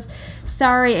Samantha says,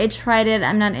 sorry, I tried it,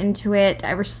 I'm not into it,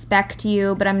 I respect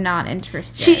you, but I'm not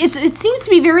interested. It seems to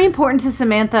be very important to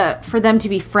Samantha for them to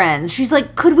be friends. She's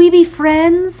like, could we be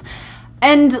friends?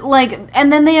 And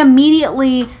then they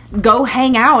immediately go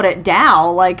hang out at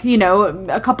Dow,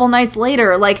 a couple nights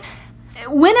later,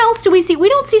 when else do we see? We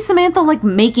don't see Samantha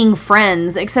making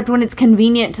friends except when it's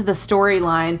convenient to the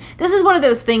storyline. This is one of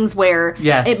those things where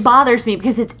it bothers me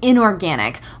because it's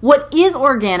inorganic. What is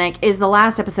organic is the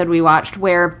last episode we watched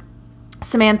where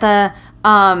Samantha,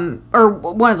 or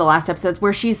one of the last episodes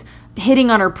where she's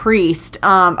hitting on her priest,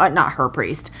 not her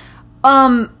priest.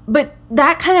 But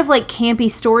that kind of campy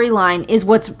storyline is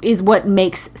what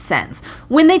makes sense.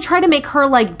 When they try to make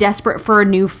her desperate for a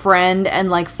new friend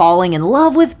and falling in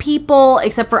love with people,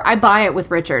 except for I buy it with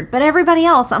Richard, but everybody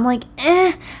else I'm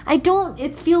I don't.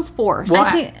 It feels forced. Well,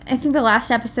 I think the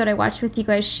last episode I watched with you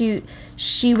guys,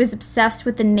 she was obsessed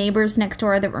with the neighbors next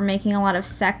door that were making a lot of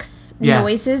sex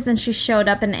noises, and she showed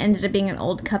up and ended up being an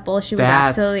old couple. She was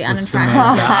absolutely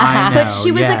unattractive, but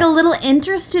she was a little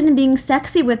interested in being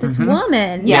sexy with this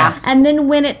woman. Yes. And then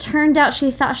when it turned out she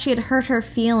thought she had hurt her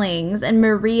feelings, and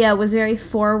Maria was very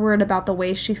forward about the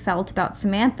way she felt about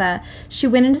Samantha, she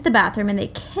went into the bathroom and they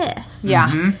kissed.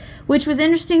 Yeah. Which was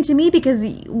interesting to me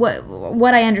because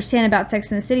what I understand about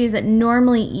Sex and the City is that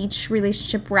normally each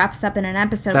relationship wraps up in an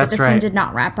episode, but this one did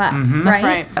not wrap up. Right? That's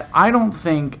right. I don't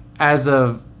think, as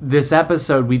of this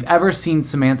episode, we've ever seen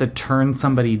Samantha turn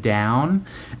somebody down,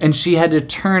 and she had to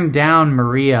turn down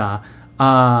Maria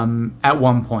at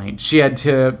one point. She had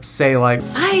to say,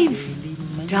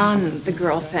 I've done the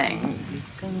girl thing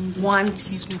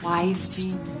once, twice,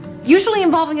 usually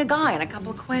involving a guy and a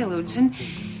couple of quaaludes, and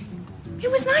it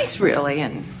was nice, really,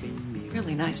 and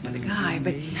really nice by the guy,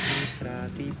 but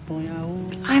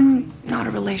I'm not a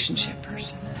relationship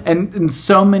person. And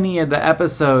so many of the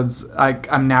episodes,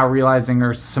 I'm now realizing,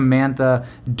 are Samantha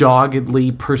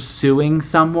doggedly pursuing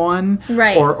someone,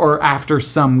 right, or after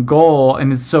some goal,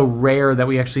 and it's so rare that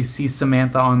we actually see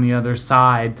Samantha on the other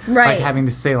side, right, having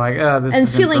to say oh, this and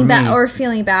isn't feeling for bad me. or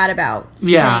feeling bad about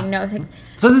saying no things.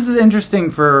 So this is interesting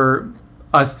for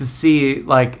us to see,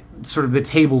 sort of the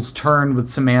tables turned with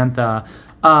Samantha.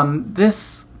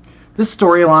 This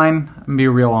storyline, I'm gonna be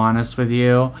real honest with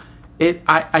you,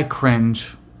 I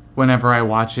cringe whenever I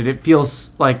watch it. It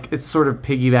feels like it's sort of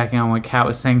piggybacking on what Kat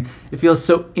was saying. It feels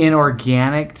so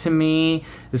inorganic to me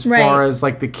as far as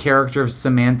like the character of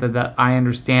Samantha that I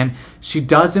understand. She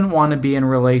doesn't want to be in a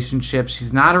relationship.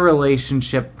 She's not a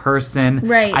relationship person.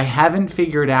 Right. I haven't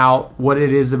figured out what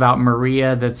it is about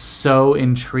Maria that's so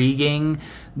intriguing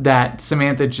that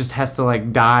Samantha just has to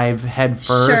like dive head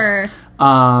first. Sure.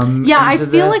 I feel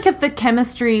this. like if the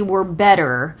chemistry were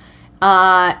better,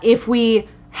 if we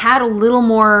had a little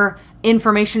more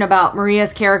information about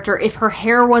Maria's character, if her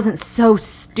hair wasn't so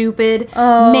stupid,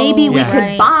 maybe we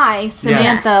could buy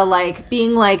Samantha like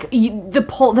being like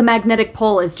the magnetic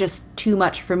pull is just too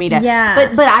much for me to.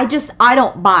 Yeah. But I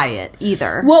don't buy it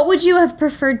either. What would you have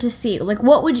preferred to see? Like,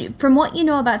 what would you, from what you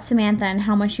know about Samantha and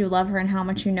how much you love her and how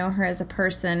much you know her as a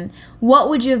person, what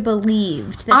would you have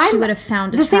believed that she would have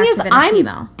found attractive in a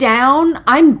female?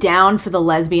 I'm down for the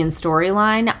lesbian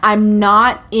storyline. I'm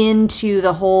not into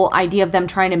the whole idea of them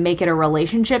trying to make it a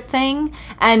relationship thing.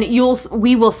 And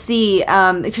we will see,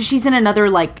 because she's in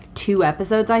another like 2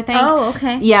 episodes, I think. Oh,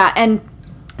 okay. Yeah, and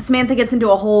Samantha gets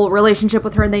into a whole relationship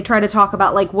with her, and they try to talk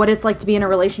about like what it's like to be in a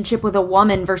relationship with a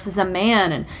woman versus a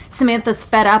man, and Samantha's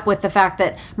fed up with the fact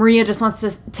that Maria just wants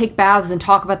to take baths and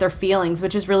talk about their feelings,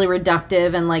 which is really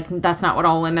reductive, and like that's not what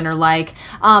all women are like.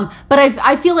 But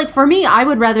I feel like for me, I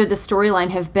would rather the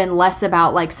storyline have been less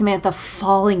about like Samantha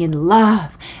falling in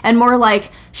love and more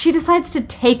like she decides to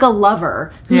take a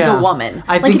lover who's a woman.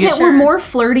 I like think if it were more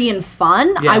flirty and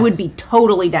fun, I would be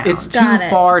totally down. It's too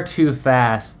far too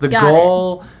fast.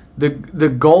 The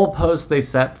goalpost they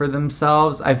set for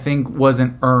themselves, I think,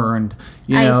 wasn't earned.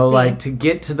 You know, like to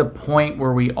get to the point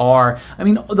where we are. I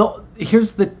mean,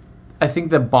 I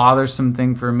think the bothersome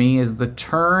thing for me is the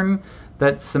turn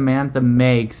that Samantha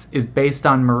makes is based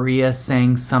on Maria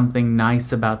saying something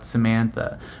nice about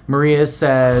Samantha. Maria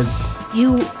says,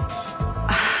 You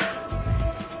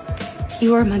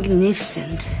are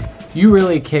magnificent. You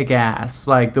really kick ass.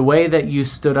 Like, the way that you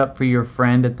stood up for your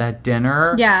friend at that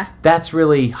dinner, that's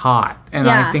really hot. And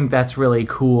I think that's really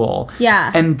cool.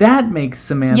 Yeah. And that makes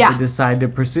Samantha decide to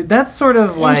pursue. That's sort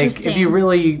of like, if you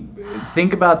really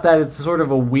think about that, it's sort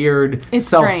of a weird,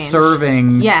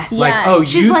 self-serving. Yes. Like, oh,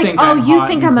 she's you like, think oh, I'm you hot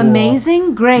think and I'm cool.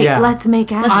 amazing? Great, Yeah. let's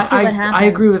make out. Let's see what happens. I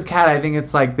agree with Kat. I think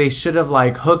it's like they should have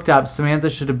like hooked up. Samantha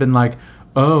should have been like,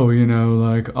 oh, you know,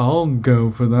 like, I'll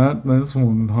go for that this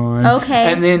one time.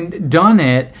 Okay. And then done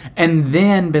it, and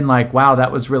then been like, wow,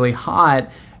 that was really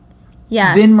hot.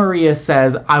 Yes. Then Maria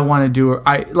says, I want to do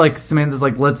it. Samantha's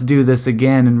like, let's do this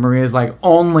again. And Maria's like,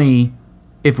 only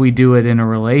if we do it in a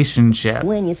relationship.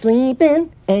 When you're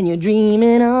sleeping and you're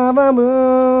dreaming of a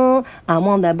boo, I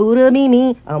want that boo to be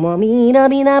me. I want me to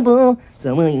be that boo.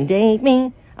 So will you take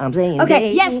me? I'm saying,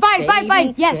 okay, yes, fine.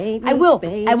 Yes, I will.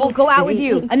 I won't go out with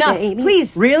you. Enough,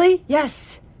 please. Really?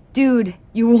 Yes. Dude,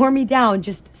 you wore me down.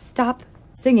 Just stop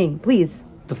singing, please.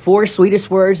 The 4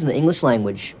 sweetest words in the English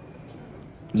language.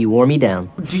 You wore me down.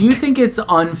 Do you think it's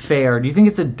unfair? Do you think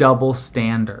it's a double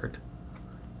standard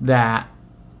that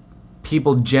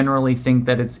people generally think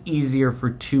that it's easier for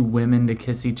 2 women to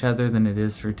kiss each other than it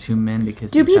is for 2 men to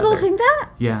kiss each other? Do people think that?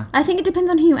 Yeah. I think it depends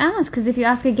on who you ask, because if you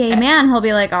ask a gay man, he'll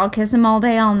be like, I'll kiss him all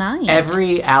day, all night.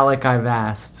 Every Alec I've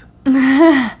asked.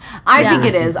 I think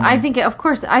it is. I think it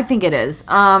is.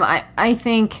 I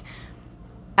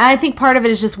think part of it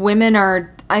is just women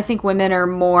are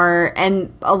more,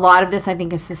 and a lot of this I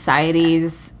think is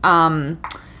society's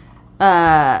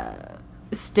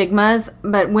stigmas,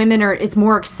 but it's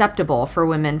more acceptable for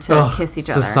women to kiss each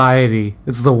other. Society.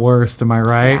 It's the worst, am I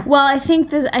right? Yeah. Well, I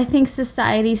think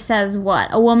society says what?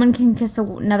 A woman can kiss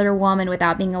another woman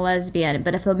without being a lesbian,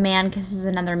 but if a man kisses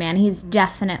another man, he's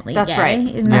definitely that's gay.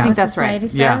 right. Isn't that what society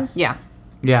says?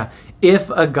 Yeah. If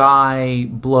a guy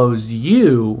blows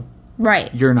you, right,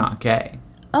 you're not gay.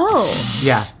 Oh.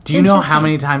 Yeah. Do you know how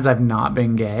many times I've not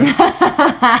been gay?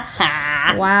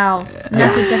 Wow.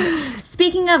 That's a different...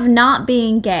 Speaking of not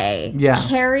being gay,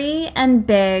 Carrie and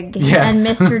Big and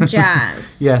Mr.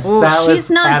 Jazz. Yes, she's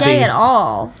not gay at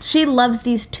all. She loves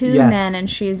these 2 men and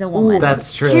she's a woman.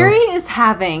 That's true. Carrie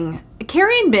and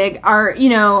Big are, you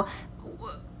know,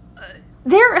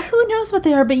 they're, who knows what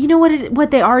they are, but you know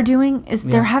what they are doing is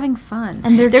they're having fun.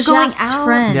 And they're going just out.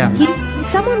 friends. Yeah.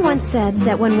 Someone once said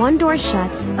that when one door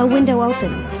shuts, a window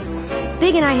opens.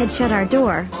 Big and I had shut our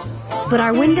door, but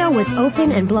our window was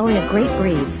open and blowing a great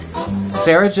breeze.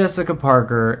 Sarah Jessica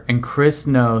Parker and Chris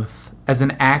Noth as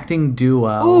an acting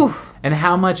duo. Ooh. And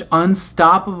how much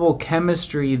unstoppable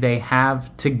chemistry they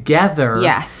have together.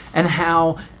 Yes. And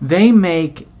how they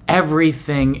make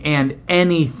everything and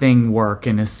anything work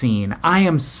in a scene. I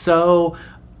am so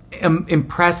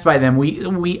impressed by them.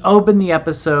 We open the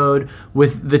episode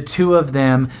with the two of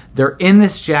them. They're in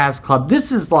this jazz club.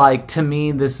 This is like, to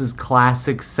me, this is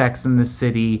classic Sex and the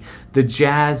City. The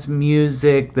jazz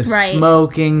music, the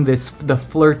smoking, the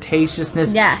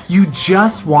flirtatiousness. Yes. You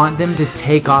just want them to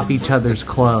take off each other's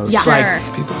clothes. Yeah. Like,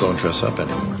 Sure. People don't dress up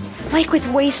anymore. Like with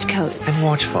waistcoats. And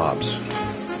watch fobs.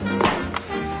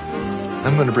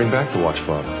 I'm going to bring back the watch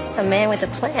fob. A man with a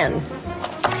plan.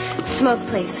 Smoke,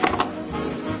 please.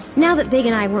 Now that Big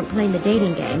and I weren't playing the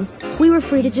dating game, we were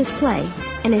free to just play,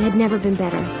 and it had never been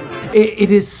better.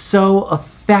 it is so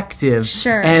effective.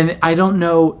 Sure. And I don't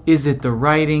know, is it the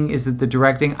writing? Is it the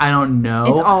directing? I don't know.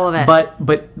 It's all of it.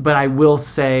 But I will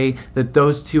say that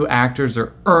those two actors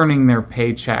are earning their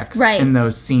paychecks in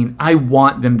those scenes. I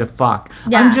want them to fuck.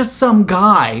 Yeah. I'm just some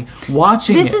guy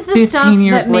watching This it is the 15 stuff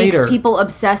years that later. makes people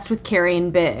obsessed with Carrie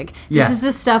and Big. Yes. This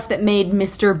is the stuff that made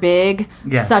Mr. Big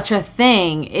Yes. such a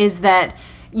thing, is that,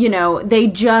 you know,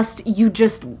 you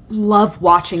just love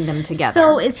watching them together.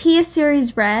 So is he a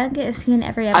series reg? Is he in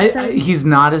every episode? He's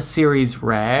not a series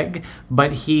reg,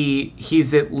 but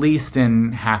he's at least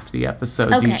in half the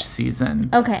episodes each season.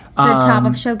 Okay, so top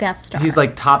of show guest star. He's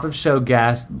like top of show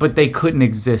guest, but they couldn't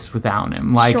exist without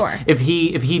him. Like Sure. if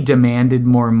he demanded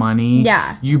more money,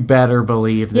 you better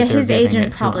believe that they're his giving agent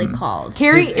it to probably him. calls.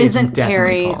 Carrie His agent isn't definitely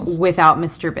Carrie calls. without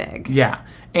Mr. Big. Yeah,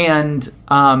 and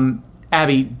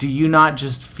Abby, do you not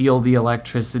just feel the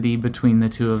electricity between the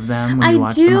two of them when you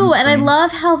watch them on and I screen?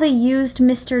 love how they used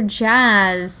Mr.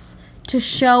 Jazz to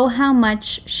show how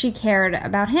much she cared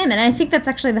about him. And I think that's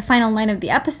actually the final line of the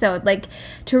episode. Like,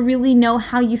 to really know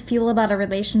how you feel about a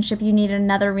relationship, you need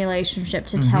another relationship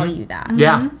to tell you that.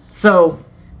 Yeah. So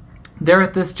they're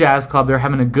at this jazz club. They're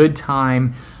having a good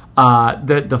time.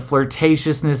 The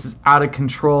flirtatiousness is out of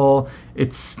control.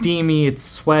 It's steamy. It's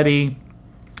sweaty.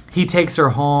 He takes her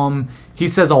home. He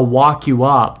says, "I'll walk you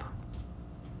up."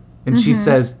 And she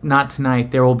says, "Not tonight.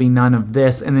 There will be none of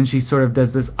this." And then she sort of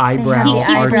does this eyebrow He keeps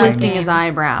arching. lifting his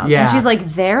eyebrows. Yeah. And she's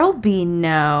like, there'll be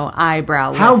no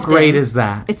eyebrow How lifting. great is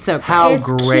that? It's so great. How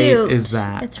It's great cute. is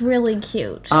that? It's really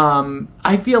cute.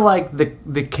 I feel like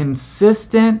the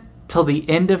consistent till the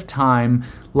end of time,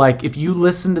 like if you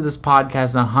listen to this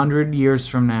podcast 100 years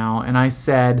from now and I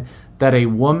said that a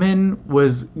woman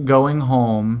was going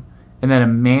home and that a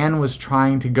man was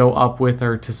trying to go up with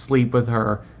her to sleep with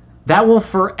her, that will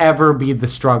forever be the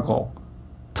struggle.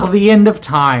 Till the end of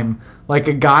time. Like,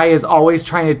 a guy is always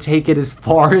trying to take it as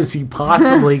far as he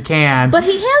possibly can. But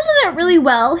he handled it really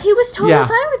well. He was totally Yeah.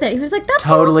 fine with it. He was like, "That's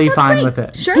Totally cool. That's fine great. with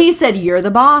it. Sure." He said, "You're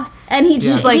the boss," And he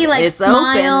Yeah. like "It's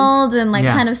smiled and like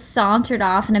Yeah. kind of sauntered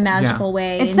off in a magical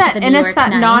way It's into that, the New and York it's that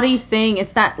night. naughty thing.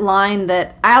 It's that line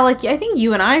that Alec. I think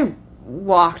you and I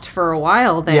walked for a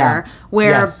while there, Yeah.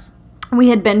 where Yes. we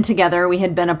had been together, we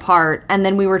had been apart, and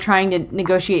then we were trying to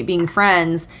negotiate being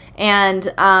friends.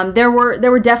 And there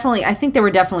were definitely, I think there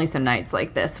were definitely some nights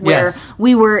like this where Yes.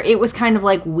 we were. It was kind of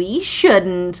like, we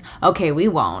shouldn't. Okay, we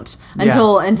won't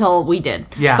until we did.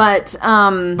 Yeah.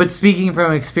 But speaking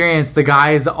from experience, the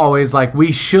guy is always like,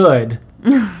 "We should."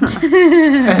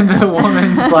 And the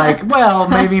woman's like, "Well,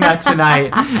 maybe not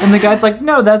tonight." And the guy's like,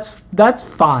 "No, that's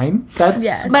fine.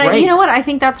 That's But great." you know what? I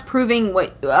think that's proving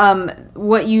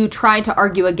what you tried to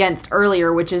argue against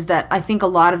earlier, which is that I think a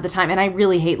lot of the time, and I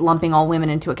really hate lumping all women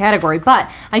into a category, but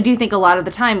I do think a lot of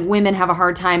the time women have a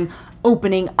hard time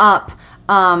opening up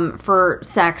for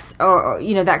sex or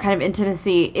you know, that kind of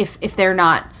intimacy if they're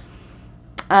not.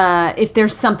 If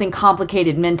there's something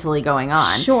complicated mentally going on.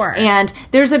 Sure. And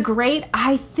there's a great,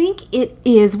 I think it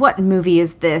is, what movie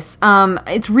is this?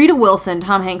 It's Rita Wilson,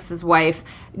 Tom Hanks' wife,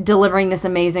 delivering this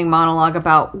amazing monologue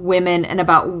about women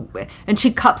and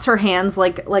she cups her hands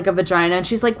like a vagina, and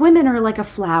she's like, "Women are like a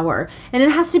flower, and it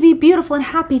has to be beautiful and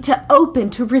happy to open,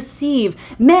 to receive.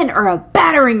 Men are a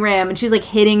battering ram," and she's like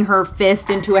hitting her fist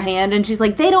into a hand, and she's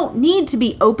like, "They don't need to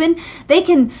be open. They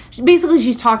can," basically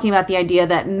she's talking about the idea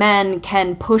that men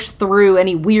can push through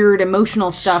any weird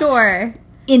emotional stuff. Sure.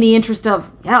 In the interest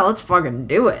of, yeah, let's fucking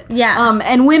do it. Yeah.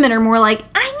 And women are more like,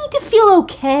 I need to feel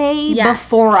okay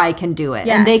before I can do it.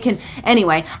 Yes. And they can,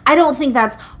 anyway, I don't think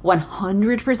that's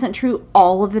 100% true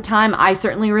all of the time. I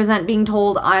certainly resent being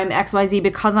told I'm XYZ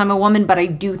because I'm a woman, but I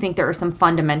do think there are some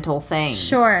fundamental things.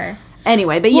 Sure.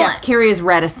 Anyway, but yes, Carrie is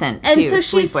reticent And to so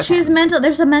sleep with she's him. mental.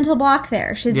 There's a mental block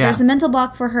there. Yeah. There's a mental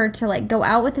block for her to like go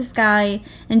out with this guy,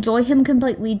 enjoy him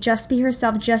completely, just be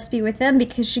herself, just be with him,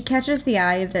 because she catches the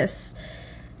eye of this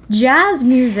jazz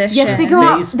musician. Yes, they go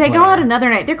out. They go out another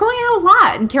night. They're going out a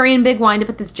lot, and Carrie and Big wind up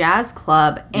at this jazz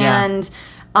club, Yeah. and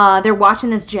they're watching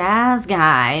this jazz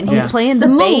guy, and he's Yes. playing the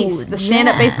bass, the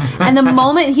stand-up bass. And the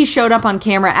moment he showed up on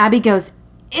camera, Abby goes,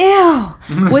 "Ew,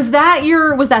 was that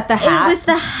the hat?" It was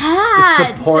the hat.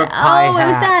 It's the pork pie it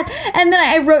was hat. that. And then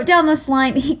I wrote down this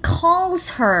line. He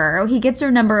calls her. He gets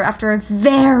her number after a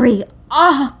very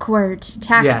awkward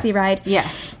taxi Yes. ride.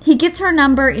 Yes. He gets her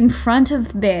number in front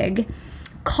of Big,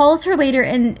 calls her later,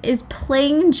 and is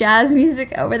playing jazz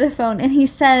music over the phone. And he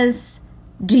says,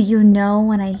 "Do you know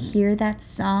when I hear that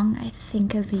song, I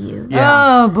think of you?"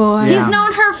 Yeah. Oh boy. He's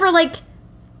known her for like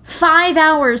 5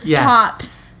 hours Yes.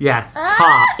 tops. Yes,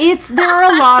 tops. There are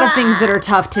a lot of things that are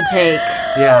tough to take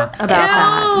Yeah. about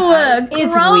that.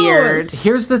 It's gross. weird.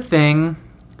 Here's the thing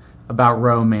about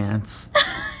romance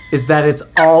is that it's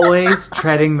always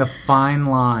treading the fine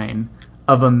line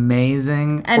of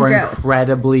amazing And or gross.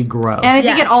 incredibly gross. And I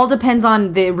think Yes. it all depends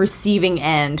on the receiving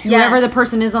end. Whoever Yes. the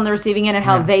person is on the receiving end and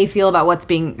how Yeah. they feel about what's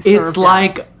being served. It's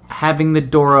like having the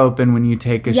door open when you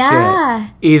take a Yeah. shit.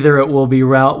 Either it will be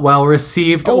well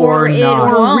received or Or it not.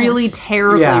 won't. or really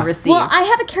terribly Yeah. received. Well, I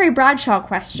have a Carrie Bradshaw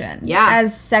question. Yeah.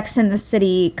 As Sex and the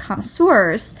City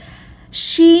connoisseurs,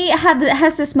 she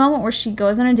has this moment where she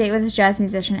goes on a date with this jazz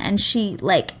musician, and she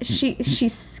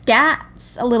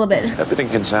scats a little bit. Everything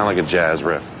can sound like a jazz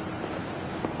riff.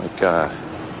 Like, that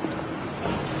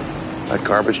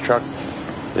garbage truck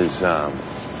is,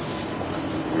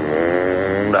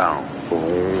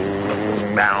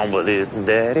 down, but it's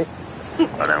daddy.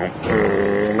 I don't,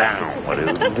 but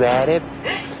it's daddy.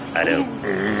 I don't,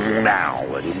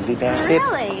 but it's daddy.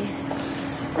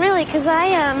 Really, because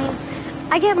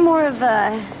I get more of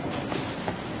a,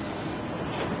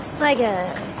 like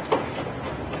a,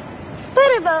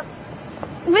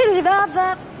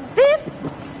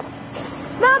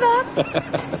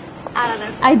 I don't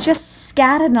know. I just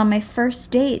scatted on my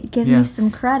first date. Give me Yeah. some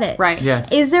credit. Right.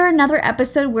 Yes. Is there another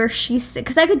episode where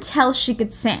because I could tell she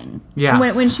could sing. Yeah.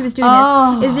 When she was doing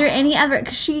Oh. this. Is there any other?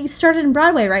 Because she started in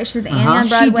Broadway, right? She was Annie on she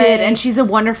Broadway. did, and she's a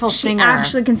wonderful She singer.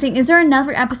 actually can sing. Is there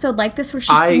another episode like this where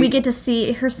we get to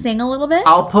see her sing a little bit?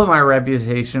 I'll put my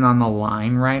reputation on the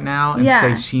line right now and Yeah.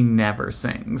 say she never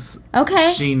sings.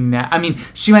 Okay. I mean,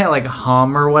 she might like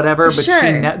hum or whatever, but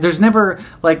Sure. there's never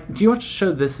like. Do you watch the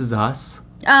show This Is Us?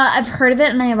 I've heard of it,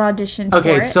 and I have auditioned for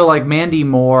Okay, it. so like Mandy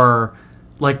Moore,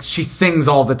 like she sings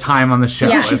all the time on the show.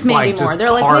 Yeah, It's She's like Mandy Moore. just They're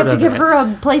like, we part have to of give it. her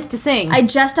a place to sing. I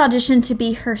just auditioned to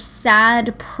be her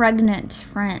sad, pregnant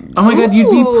friend. Oh my god, you'd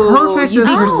be Ooh, perfect you'd as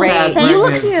be her great. sad You pregnant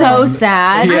look so friend.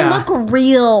 sad. Yeah. I look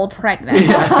real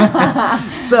pregnant.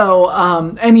 So,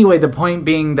 anyway, the point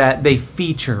being that they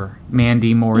feature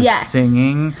Mandy Moore's Yes.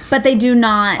 singing But they do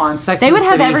not. on Sex They and would the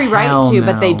have City. every right Hell to,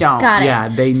 but no. they don't. Got it. Yeah,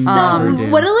 they never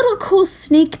do. What a little cool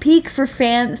sneak peek for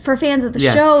fans of the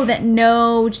Yes. show that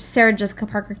know Sarah Jessica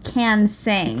Parker can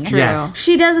sing. True. Yes.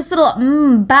 She does this little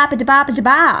bop da bop da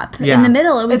bop Yeah. in the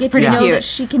middle, and we It's get to pretty know cute. that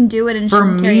she can do it and she For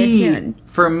can carry a me, tune.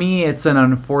 for me, it's an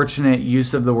unfortunate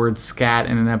use of the word scat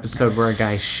in an episode where a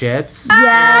guy shits.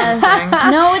 Yes.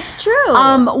 No, it's true.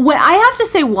 When I have to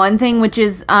say one thing, which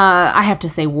is I have to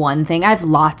say one thing. I have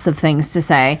lots of things to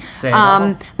say. Say it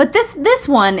all. But this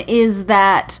one is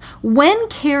that when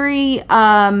Carrie,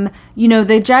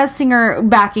 the jazz singer,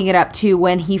 backing it up to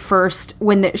when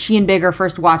she and Big are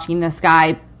first watching this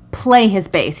guy play his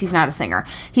bass. He's not a singer.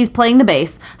 He's playing the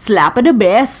bass. Slap it a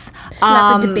bass.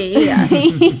 Slap it a bass.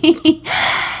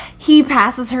 He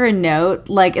passes her a note,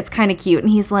 like, it's kind of cute,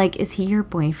 and he's like, "Is he your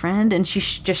boyfriend?" And she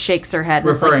just shakes her head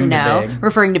and is like, Referring to "No," Big.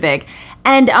 referring to Big.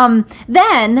 And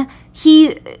then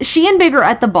she and Big are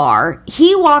at the bar.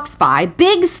 He walks by.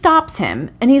 Big stops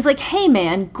him, and he's like, "Hey,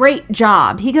 man, great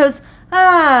job." He goes,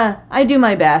 "I do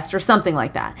my best," or something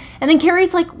like that. And then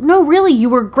Carrie's like, "No, really, you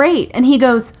were great." And he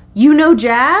goes, "You know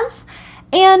jazz?"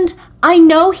 And I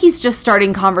know he's just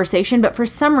starting conversation, but for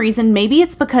some reason, maybe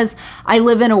it's because I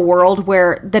live in a world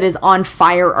that is on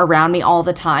fire around me all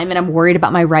the time, and I'm worried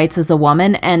about my rights as a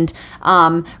woman, and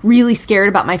really scared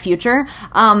about my future.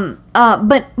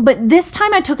 But this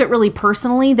time I took it really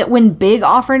personally that when Big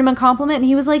offered him a compliment, and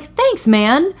he was like, "Thanks,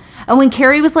 man." And when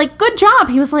Carrie was like, "Good job,"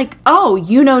 he was like, "Oh,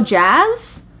 you know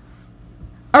jazz?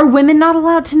 Are women not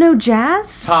allowed to know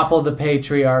jazz?" Topple the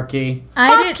patriarchy.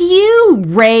 Fuck you,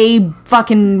 Ray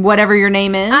fucking whatever your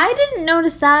name is. I didn't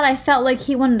notice that. I felt like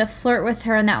he wanted to flirt with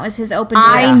her, and that was his open door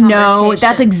I know,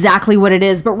 that's exactly what it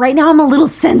is. But right now I'm a little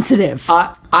sensitive.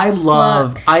 I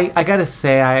love, I gotta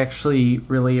say, I actually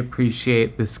really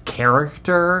appreciate this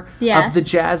character of the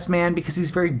jazz man because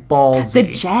he's very ballsy. The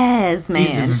jazz man.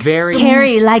 He's very...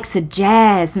 Carrie likes a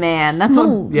jazz man. That's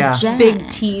Smooth Yeah. jazz. Big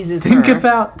teases Think her.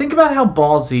 about how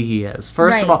ballsy he is.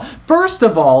 First Right.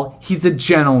 of all, he's a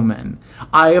gentleman.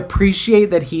 I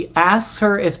appreciate that he asks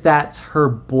her if that's her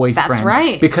boyfriend. That's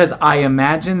right. Because I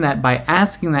imagine that by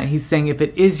asking that, he's saying, if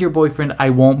it is your boyfriend, I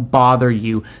won't bother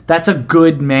you. That's a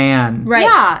good man. Right.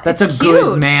 Yeah, That's a it's good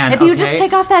cute. man. If you okay? just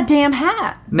take off that damn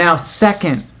hat. Now,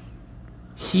 second,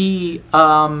 he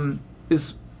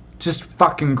is just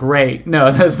fucking great.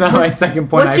 No, that's not my second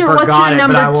point. What's I your forgot it,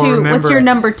 but I number will two? remember What's your it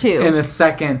number two? in a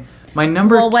second. My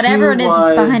number two whatever it is,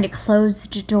 was... it's behind a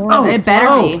closed door. Oh, It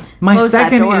better be. My Close that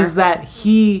second door. is that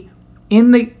he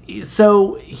and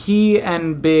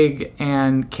Big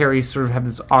and Carrie sort of have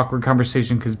this awkward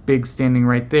conversation because Big's standing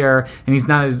right there, and he's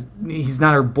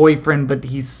not her boyfriend, but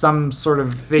he's some sort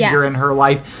of figure in Yes. her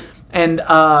life. And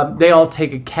they all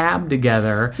take a cab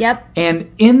together. Yep.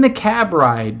 And in the cab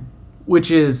ride,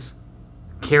 which is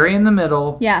Carrie in the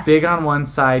middle, Yes. Big on one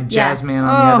side, Yes. Jazzman on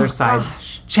the other side.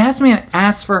 Jazzman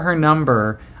asks for her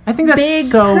number. I think that's Big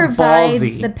so provides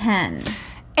ballsy. the pen.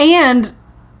 And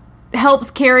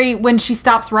helps Carrie when she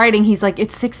stops writing. He's like,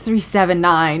 it's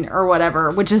 6379 or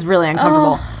whatever, which is really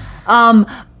uncomfortable.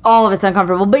 All of it's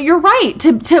uncomfortable, but you're right.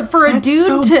 For a That's dude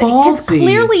so to, because ballsy.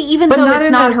 clearly, even But though not it's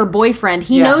in not a- her boyfriend,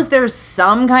 he Yeah. knows there's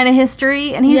some kind of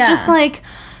history, and he's Yeah. just like,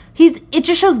 it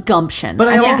just shows gumption. But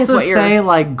I think is also what you're- say,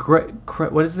 like,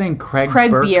 what is his name? Craig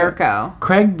Bierko.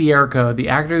 Craig Bierko, the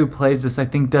actor who plays this, I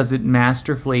think does it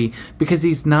masterfully because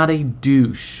he's not a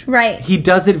douche. Right. He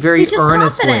does it very He's just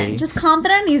earnestly. confident. Just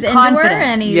confident. He's into her, Confidence.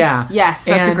 and he's Yeah. Yes,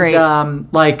 that's and, great.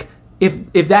 Like,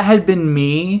 if that had been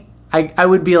me, I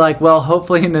would be like, well,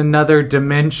 hopefully in another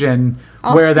dimension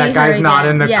I'll where see that guy's her not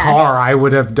again. in the Yes. car, I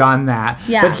would have done that.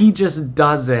 Yeah. But he just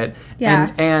does it. Yeah.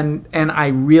 And I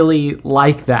really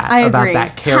like that I about agree.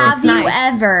 that character. Have you Nice.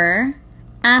 ever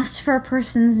asked for a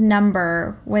person's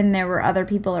number when there were other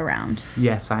people around?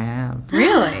 Yes, I have.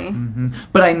 Really?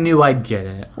 But I knew I'd get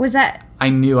it. Was that I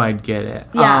knew I'd get it.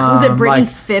 Yeah. Was it Brittany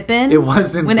like, Fippen? It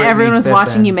wasn't when Brittany everyone was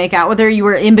watching Fippen. you make out with her. You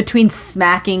were in between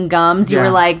smacking gums. You Yeah. were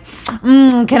like,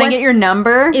 "Can I Was- get your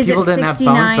number?" Is People it didn't have phones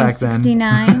 69, back then.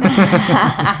 69?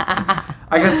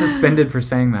 I got suspended for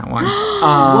saying that once.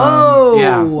 Whoa!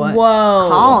 Yeah. Whoa.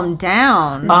 Calm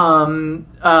down.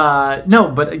 No,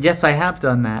 but yes, I have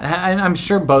done that. And I'm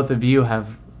sure both of you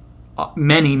have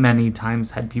many, many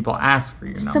times had people ask for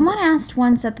your number. Someone asked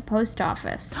once at the post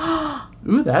office.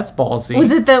 Ooh, that's ballsy.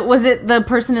 Was it the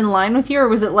person in line with you, or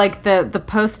was it like the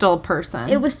postal person?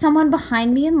 It was someone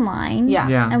behind me in line. Yeah.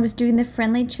 Yeah. I was doing the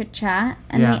friendly chit chat,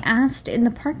 and Yeah. they asked in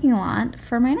the parking lot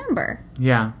for my number.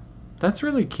 Yeah. That's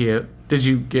really cute. Did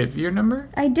you give your number?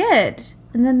 I did,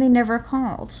 and then they never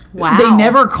called. Wow. They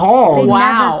never called. They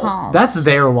Wow. never called. That's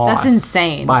their loss. That's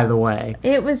insane. By the way.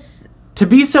 It was. To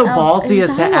be so it ballsy was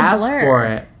as to all a ask blur. for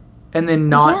it and then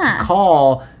not Yeah. to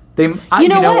call. They, You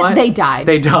know what? They died.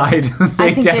 They died. They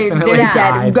I think definitely they're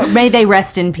died. dead. May they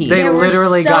rest in peace. They were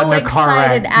literally so got in a car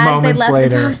excited wreck as they moments left the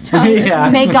later. post office. Yeah.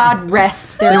 May God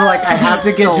rest their They were like, I have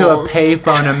to get to a souls.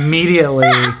 payphone immediately,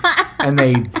 and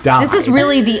they died. This is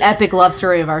really the epic love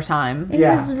story of our time. It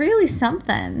Yeah. was really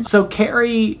something. So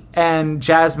Carrie and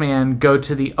Jazzman go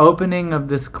to the opening of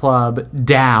this club,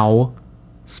 Tao,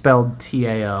 spelled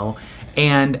T-A-O,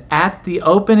 and at the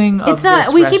opening of It's not.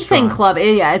 this We keep saying restaurant- club.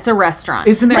 Yeah, it's a restaurant.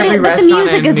 Isn't every but the restaurant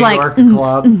music in is New like York a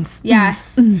club?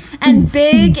 Yes. And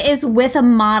Big is with a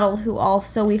model who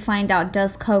also, we find out,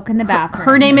 does coke in the bathroom.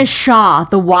 Her name is Shaw.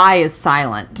 The Y is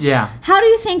silent. Yeah. How do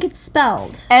you think it's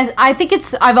spelled? I think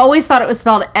it's. I've always thought it was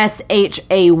spelled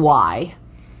S-H-A-Y.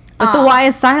 But the Y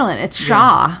is silent. It's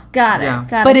Shaw. Got it. Yeah.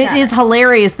 Got But it. it is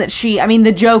hilarious that I mean,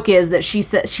 the joke is that she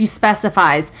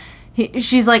specifies.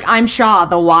 She's like, I'm Shaw.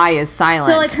 The Y is silent.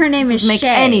 So, like, her name is Doesn't Shay.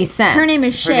 make any sense. Her name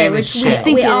is Shay, name which is we, Shay. I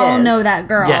think we it all is. know that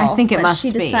girl. Yes. I think it but must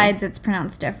she be. decides it's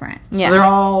pronounced different. Yeah. So they're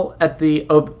all at the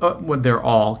well, they're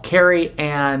all Carrie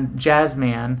and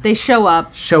Jazzman They show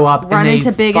up. show up Run and they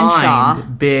into Big and find Shaw.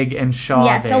 Big and Shaw.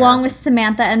 Yes, there. along with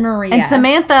Samantha and Maria. And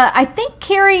Samantha, I think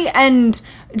Carrie and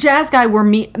Jazz Guy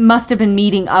must have been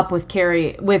meeting up with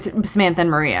Samantha and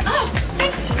Maria. Oh,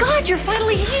 thank God you're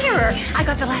finally here. I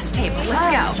got the last table.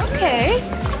 Let's go. Okay.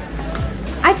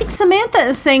 I think Samantha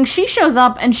is saying, she shows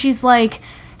up and she's like,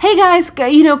 hey guys,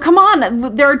 come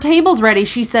on, there are tables ready,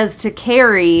 she says to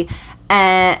Carrie,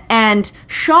 and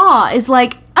Shaw is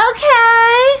like,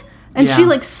 okay. And she Yeah.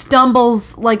 like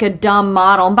stumbles like a dumb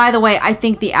model. And by the way, I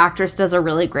think the actress does a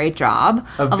really great job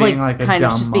Of being like a kind of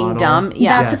dumb just being model. dumb.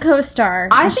 Yeah. That's a co-star.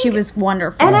 I and she think- was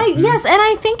wonderful. And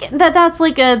I think that's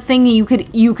like a thing you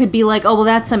could be like, oh well,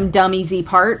 that's some dumb easy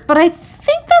part. But I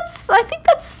think that's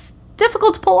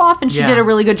difficult to pull off, and she did a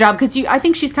really good job because I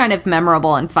think she's kind of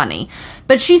memorable and funny.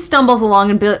 But she stumbles along,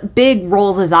 and Big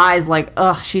rolls his eyes like,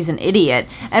 ugh, she's an idiot.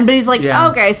 But he's like,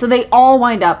 okay, so they all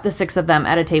wind up, the 6 of them,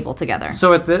 at a table together.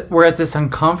 So we're at this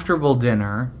uncomfortable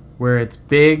dinner where it's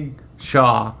Big,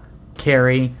 Shaw,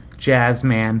 Carrie,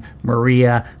 Jazzman,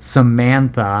 Maria,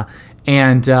 Samantha,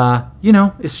 and,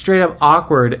 it's straight up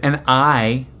awkward. And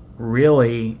I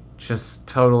really just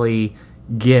totally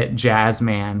get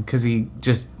Jazzman because he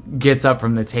just gets up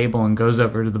from the table and goes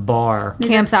over to the bar.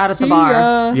 Camps out at the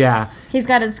bar. Yeah. He's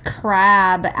got his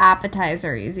crab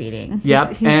appetizer he's eating.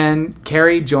 Yep. And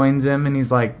Carrie joins him and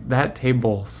he's like, that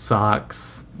table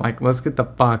sucks. Like, let's get the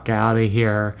fuck out of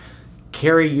here.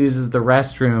 Carrie uses the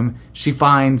restroom. She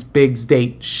finds Big's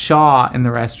date Shaw in the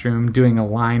restroom doing a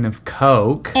line of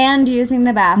coke. And using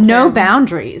the bathroom. No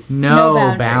boundaries. No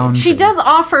boundaries. She does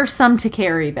offer some to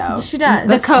Carrie, though. She does.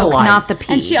 The coke, not the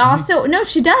pee. And she also... No,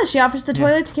 she does. She offers the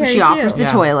toilet to Carrie, She offers the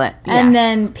toilet. And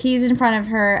then pees in front of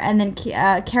her, and then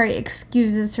Carrie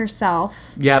excuses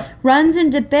herself. Yep. Runs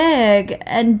into Big,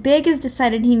 and Big has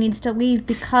decided he needs to leave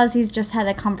because he's just had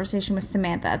a conversation with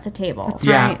Samantha at the table. That's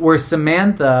right. Where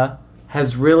Samantha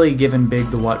has really given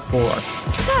Big the what for.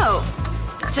 So,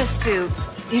 just to,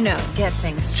 get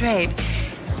things straight,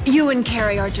 you and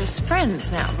Carrie are just friends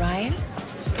now, right?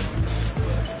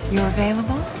 You're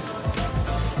available?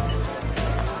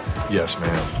 Yes,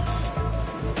 ma'am.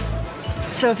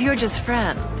 So if you're just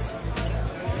friends,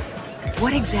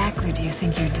 what exactly do you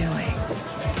think you're doing?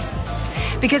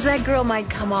 Because that girl might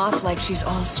come off like she's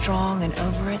all strong and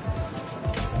over it,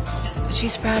 but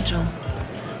she's fragile.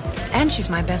 And she's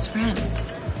my best friend.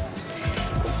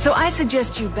 So I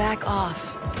suggest you back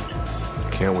off.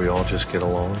 Can't we all just get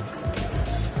along?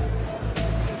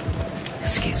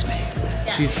 Excuse me.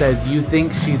 She says, you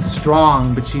think she's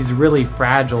strong, but she's really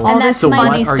fragile. And that's so my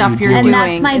what are you doing? And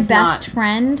that's my best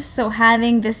friend. So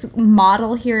having this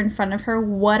model here in front of her,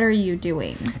 what are you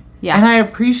doing? Yeah. And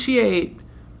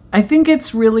I think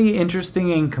it's really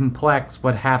interesting and complex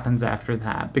what happens after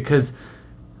that, because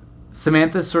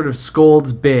Samantha sort of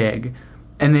scolds Big,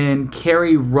 and then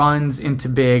Carrie runs into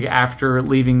Big after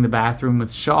leaving the bathroom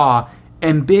with Shaw,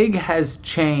 and Big has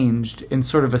changed in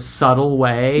sort of a subtle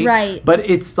way. Right. But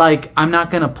it's like, I'm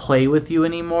not going to play with you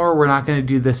anymore. We're not going to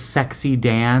do this sexy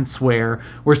dance where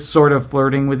we're sort of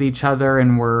flirting with each other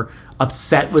and we're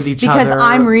upset with each other. Because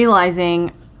I'm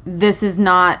realizing this is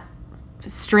not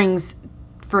strings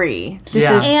free.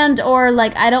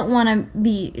 I don't want to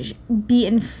be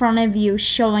in front of you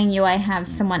showing you I have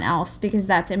someone else because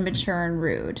that's immature and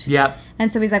rude. Yep.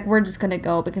 And so he's like, we're just going to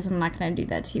go because I'm not going to do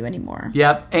that to you anymore.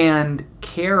 Yep. And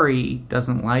Carrie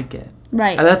doesn't like it.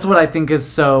 Right. That's what I think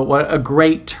is what a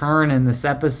great turn in this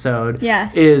episode.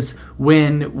 Yes. Is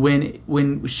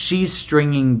when she's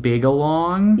stringing Big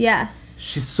along. Yes.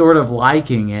 She's sort of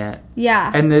liking it.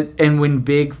 Yeah. And when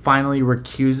Big finally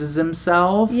recuses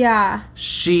himself. Yeah.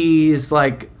 She's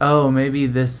like, oh, maybe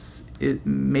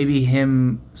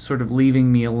him sort of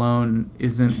leaving me alone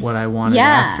isn't what I wanted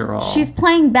after all. She's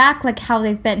playing back like how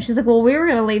they've been. She's like, well, we were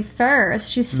going to leave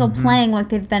first. She's still playing like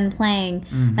they've been playing.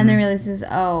 And then realizes,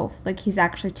 he's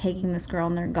actually taking this girl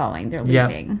and they're going. They're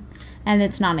leaving. Yep. And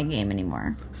it's not a game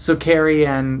anymore. So Carrie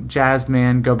and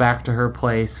Jazzman go back to her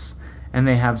place and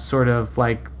they have sort of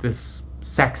like this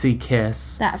sexy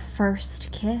kiss. That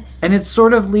first kiss. And it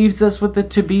sort of leaves us with the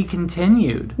to be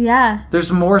continued. Yeah.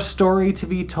 There's more story to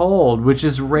be told, which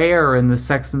is rare in the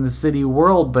Sex and the City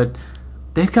world, but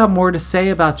they've got more to say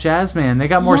about Jazzman. They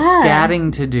got more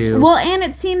scatting to do. Well, and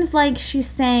it seems like she's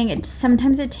saying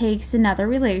sometimes it takes another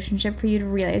relationship for you to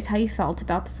realize how you felt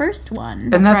about the first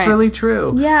one. And that's really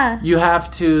true. Yeah. You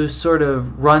have to sort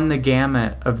of run the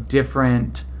gamut of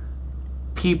different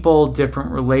people, different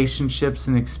relationships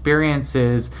and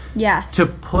experiences to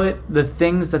put the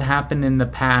things that happened in the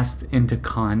past into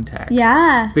context.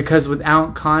 Yeah. Because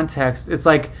without context, it's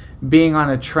like being on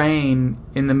a train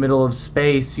in the middle of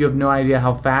space. You have no idea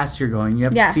how fast you're going. You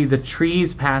have to see the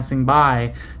trees passing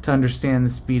by to understand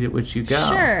the speed at which you go.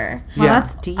 Sure. Well,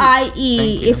 that's deep.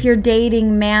 I.e., if you're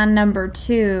dating man number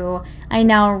 2, I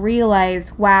now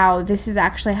realize, wow, this is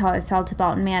actually how I felt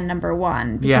about man number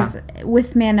 1. Because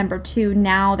with man number 2,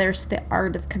 now there's the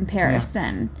art of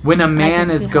comparison. Yeah. When a man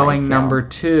is going number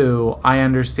 2, I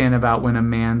understand about when a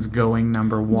man's going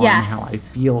number 1, how I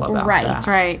feel about that. That's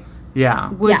right. Yeah.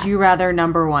 Would you rather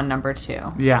number 1, number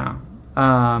 2? Yeah.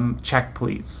 Check,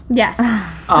 please. Yes.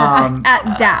 Perfect.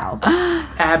 At Dow.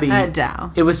 Abby. At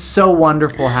Dow. It was so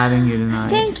wonderful having you tonight.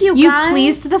 Thank you, guys. You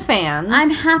pleased the fans. I'm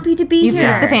happy to be here. You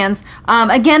pleased the fans.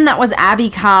 Again, that was Abby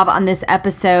Cobb on this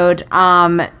episode.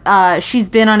 She's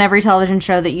been on every television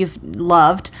show that you've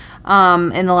loved.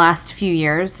 in the last few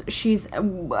years. She's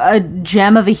a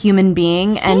gem of a human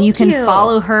being, and you can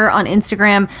follow her on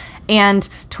Instagram and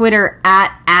Twitter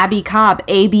at Abby Cobb,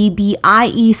 ABBIECOBB.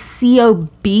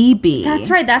 That's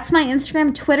right. That's my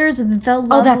Instagram. Twitter's the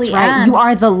lovely Oh, that's right. abs. You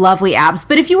are the lovely abs.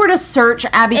 But if you were to search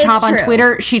Abby It's Cobb on true.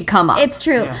 Twitter, she'd come up. It's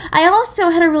true. I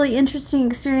also had a really interesting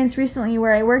experience recently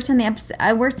where I worked on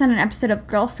an episode of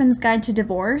Girlfriend's Guide to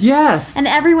Divorce. Yes. And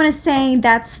everyone is saying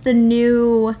that's the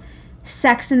new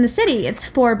Sex in the City. It's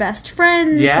 4 best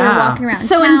friends. Yeah. They're walking around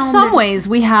So town. in some ways,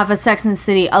 we have a Sex and the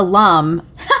City alum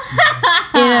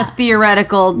in a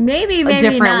theoretical, maybe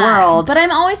different not. world. But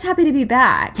I'm always happy to be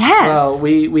back. Yes. Well,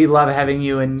 we love having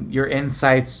you, and your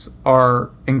insights are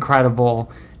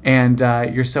incredible. And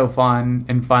you're so fun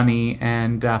and funny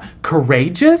and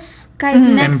courageous, Guys,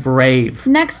 and brave.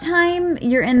 Next time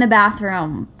you're in the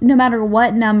bathroom, no matter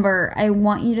what number, I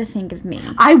want you to think of me.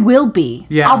 I will be.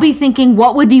 Yeah. I'll be thinking,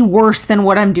 what would be worse than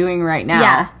what I'm doing right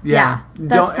now? Yeah.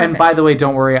 That's Don't, and by perfect. the way,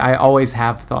 don't worry. I always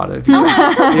have thought of you. Oh,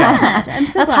 I'm so glad. I'm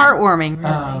so That's glad.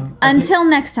 heartwarming. Until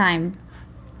next time.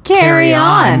 Carry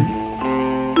on.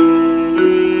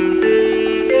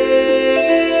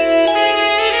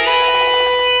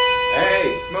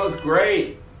 Hey, smells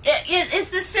great. It's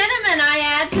the cinnamon.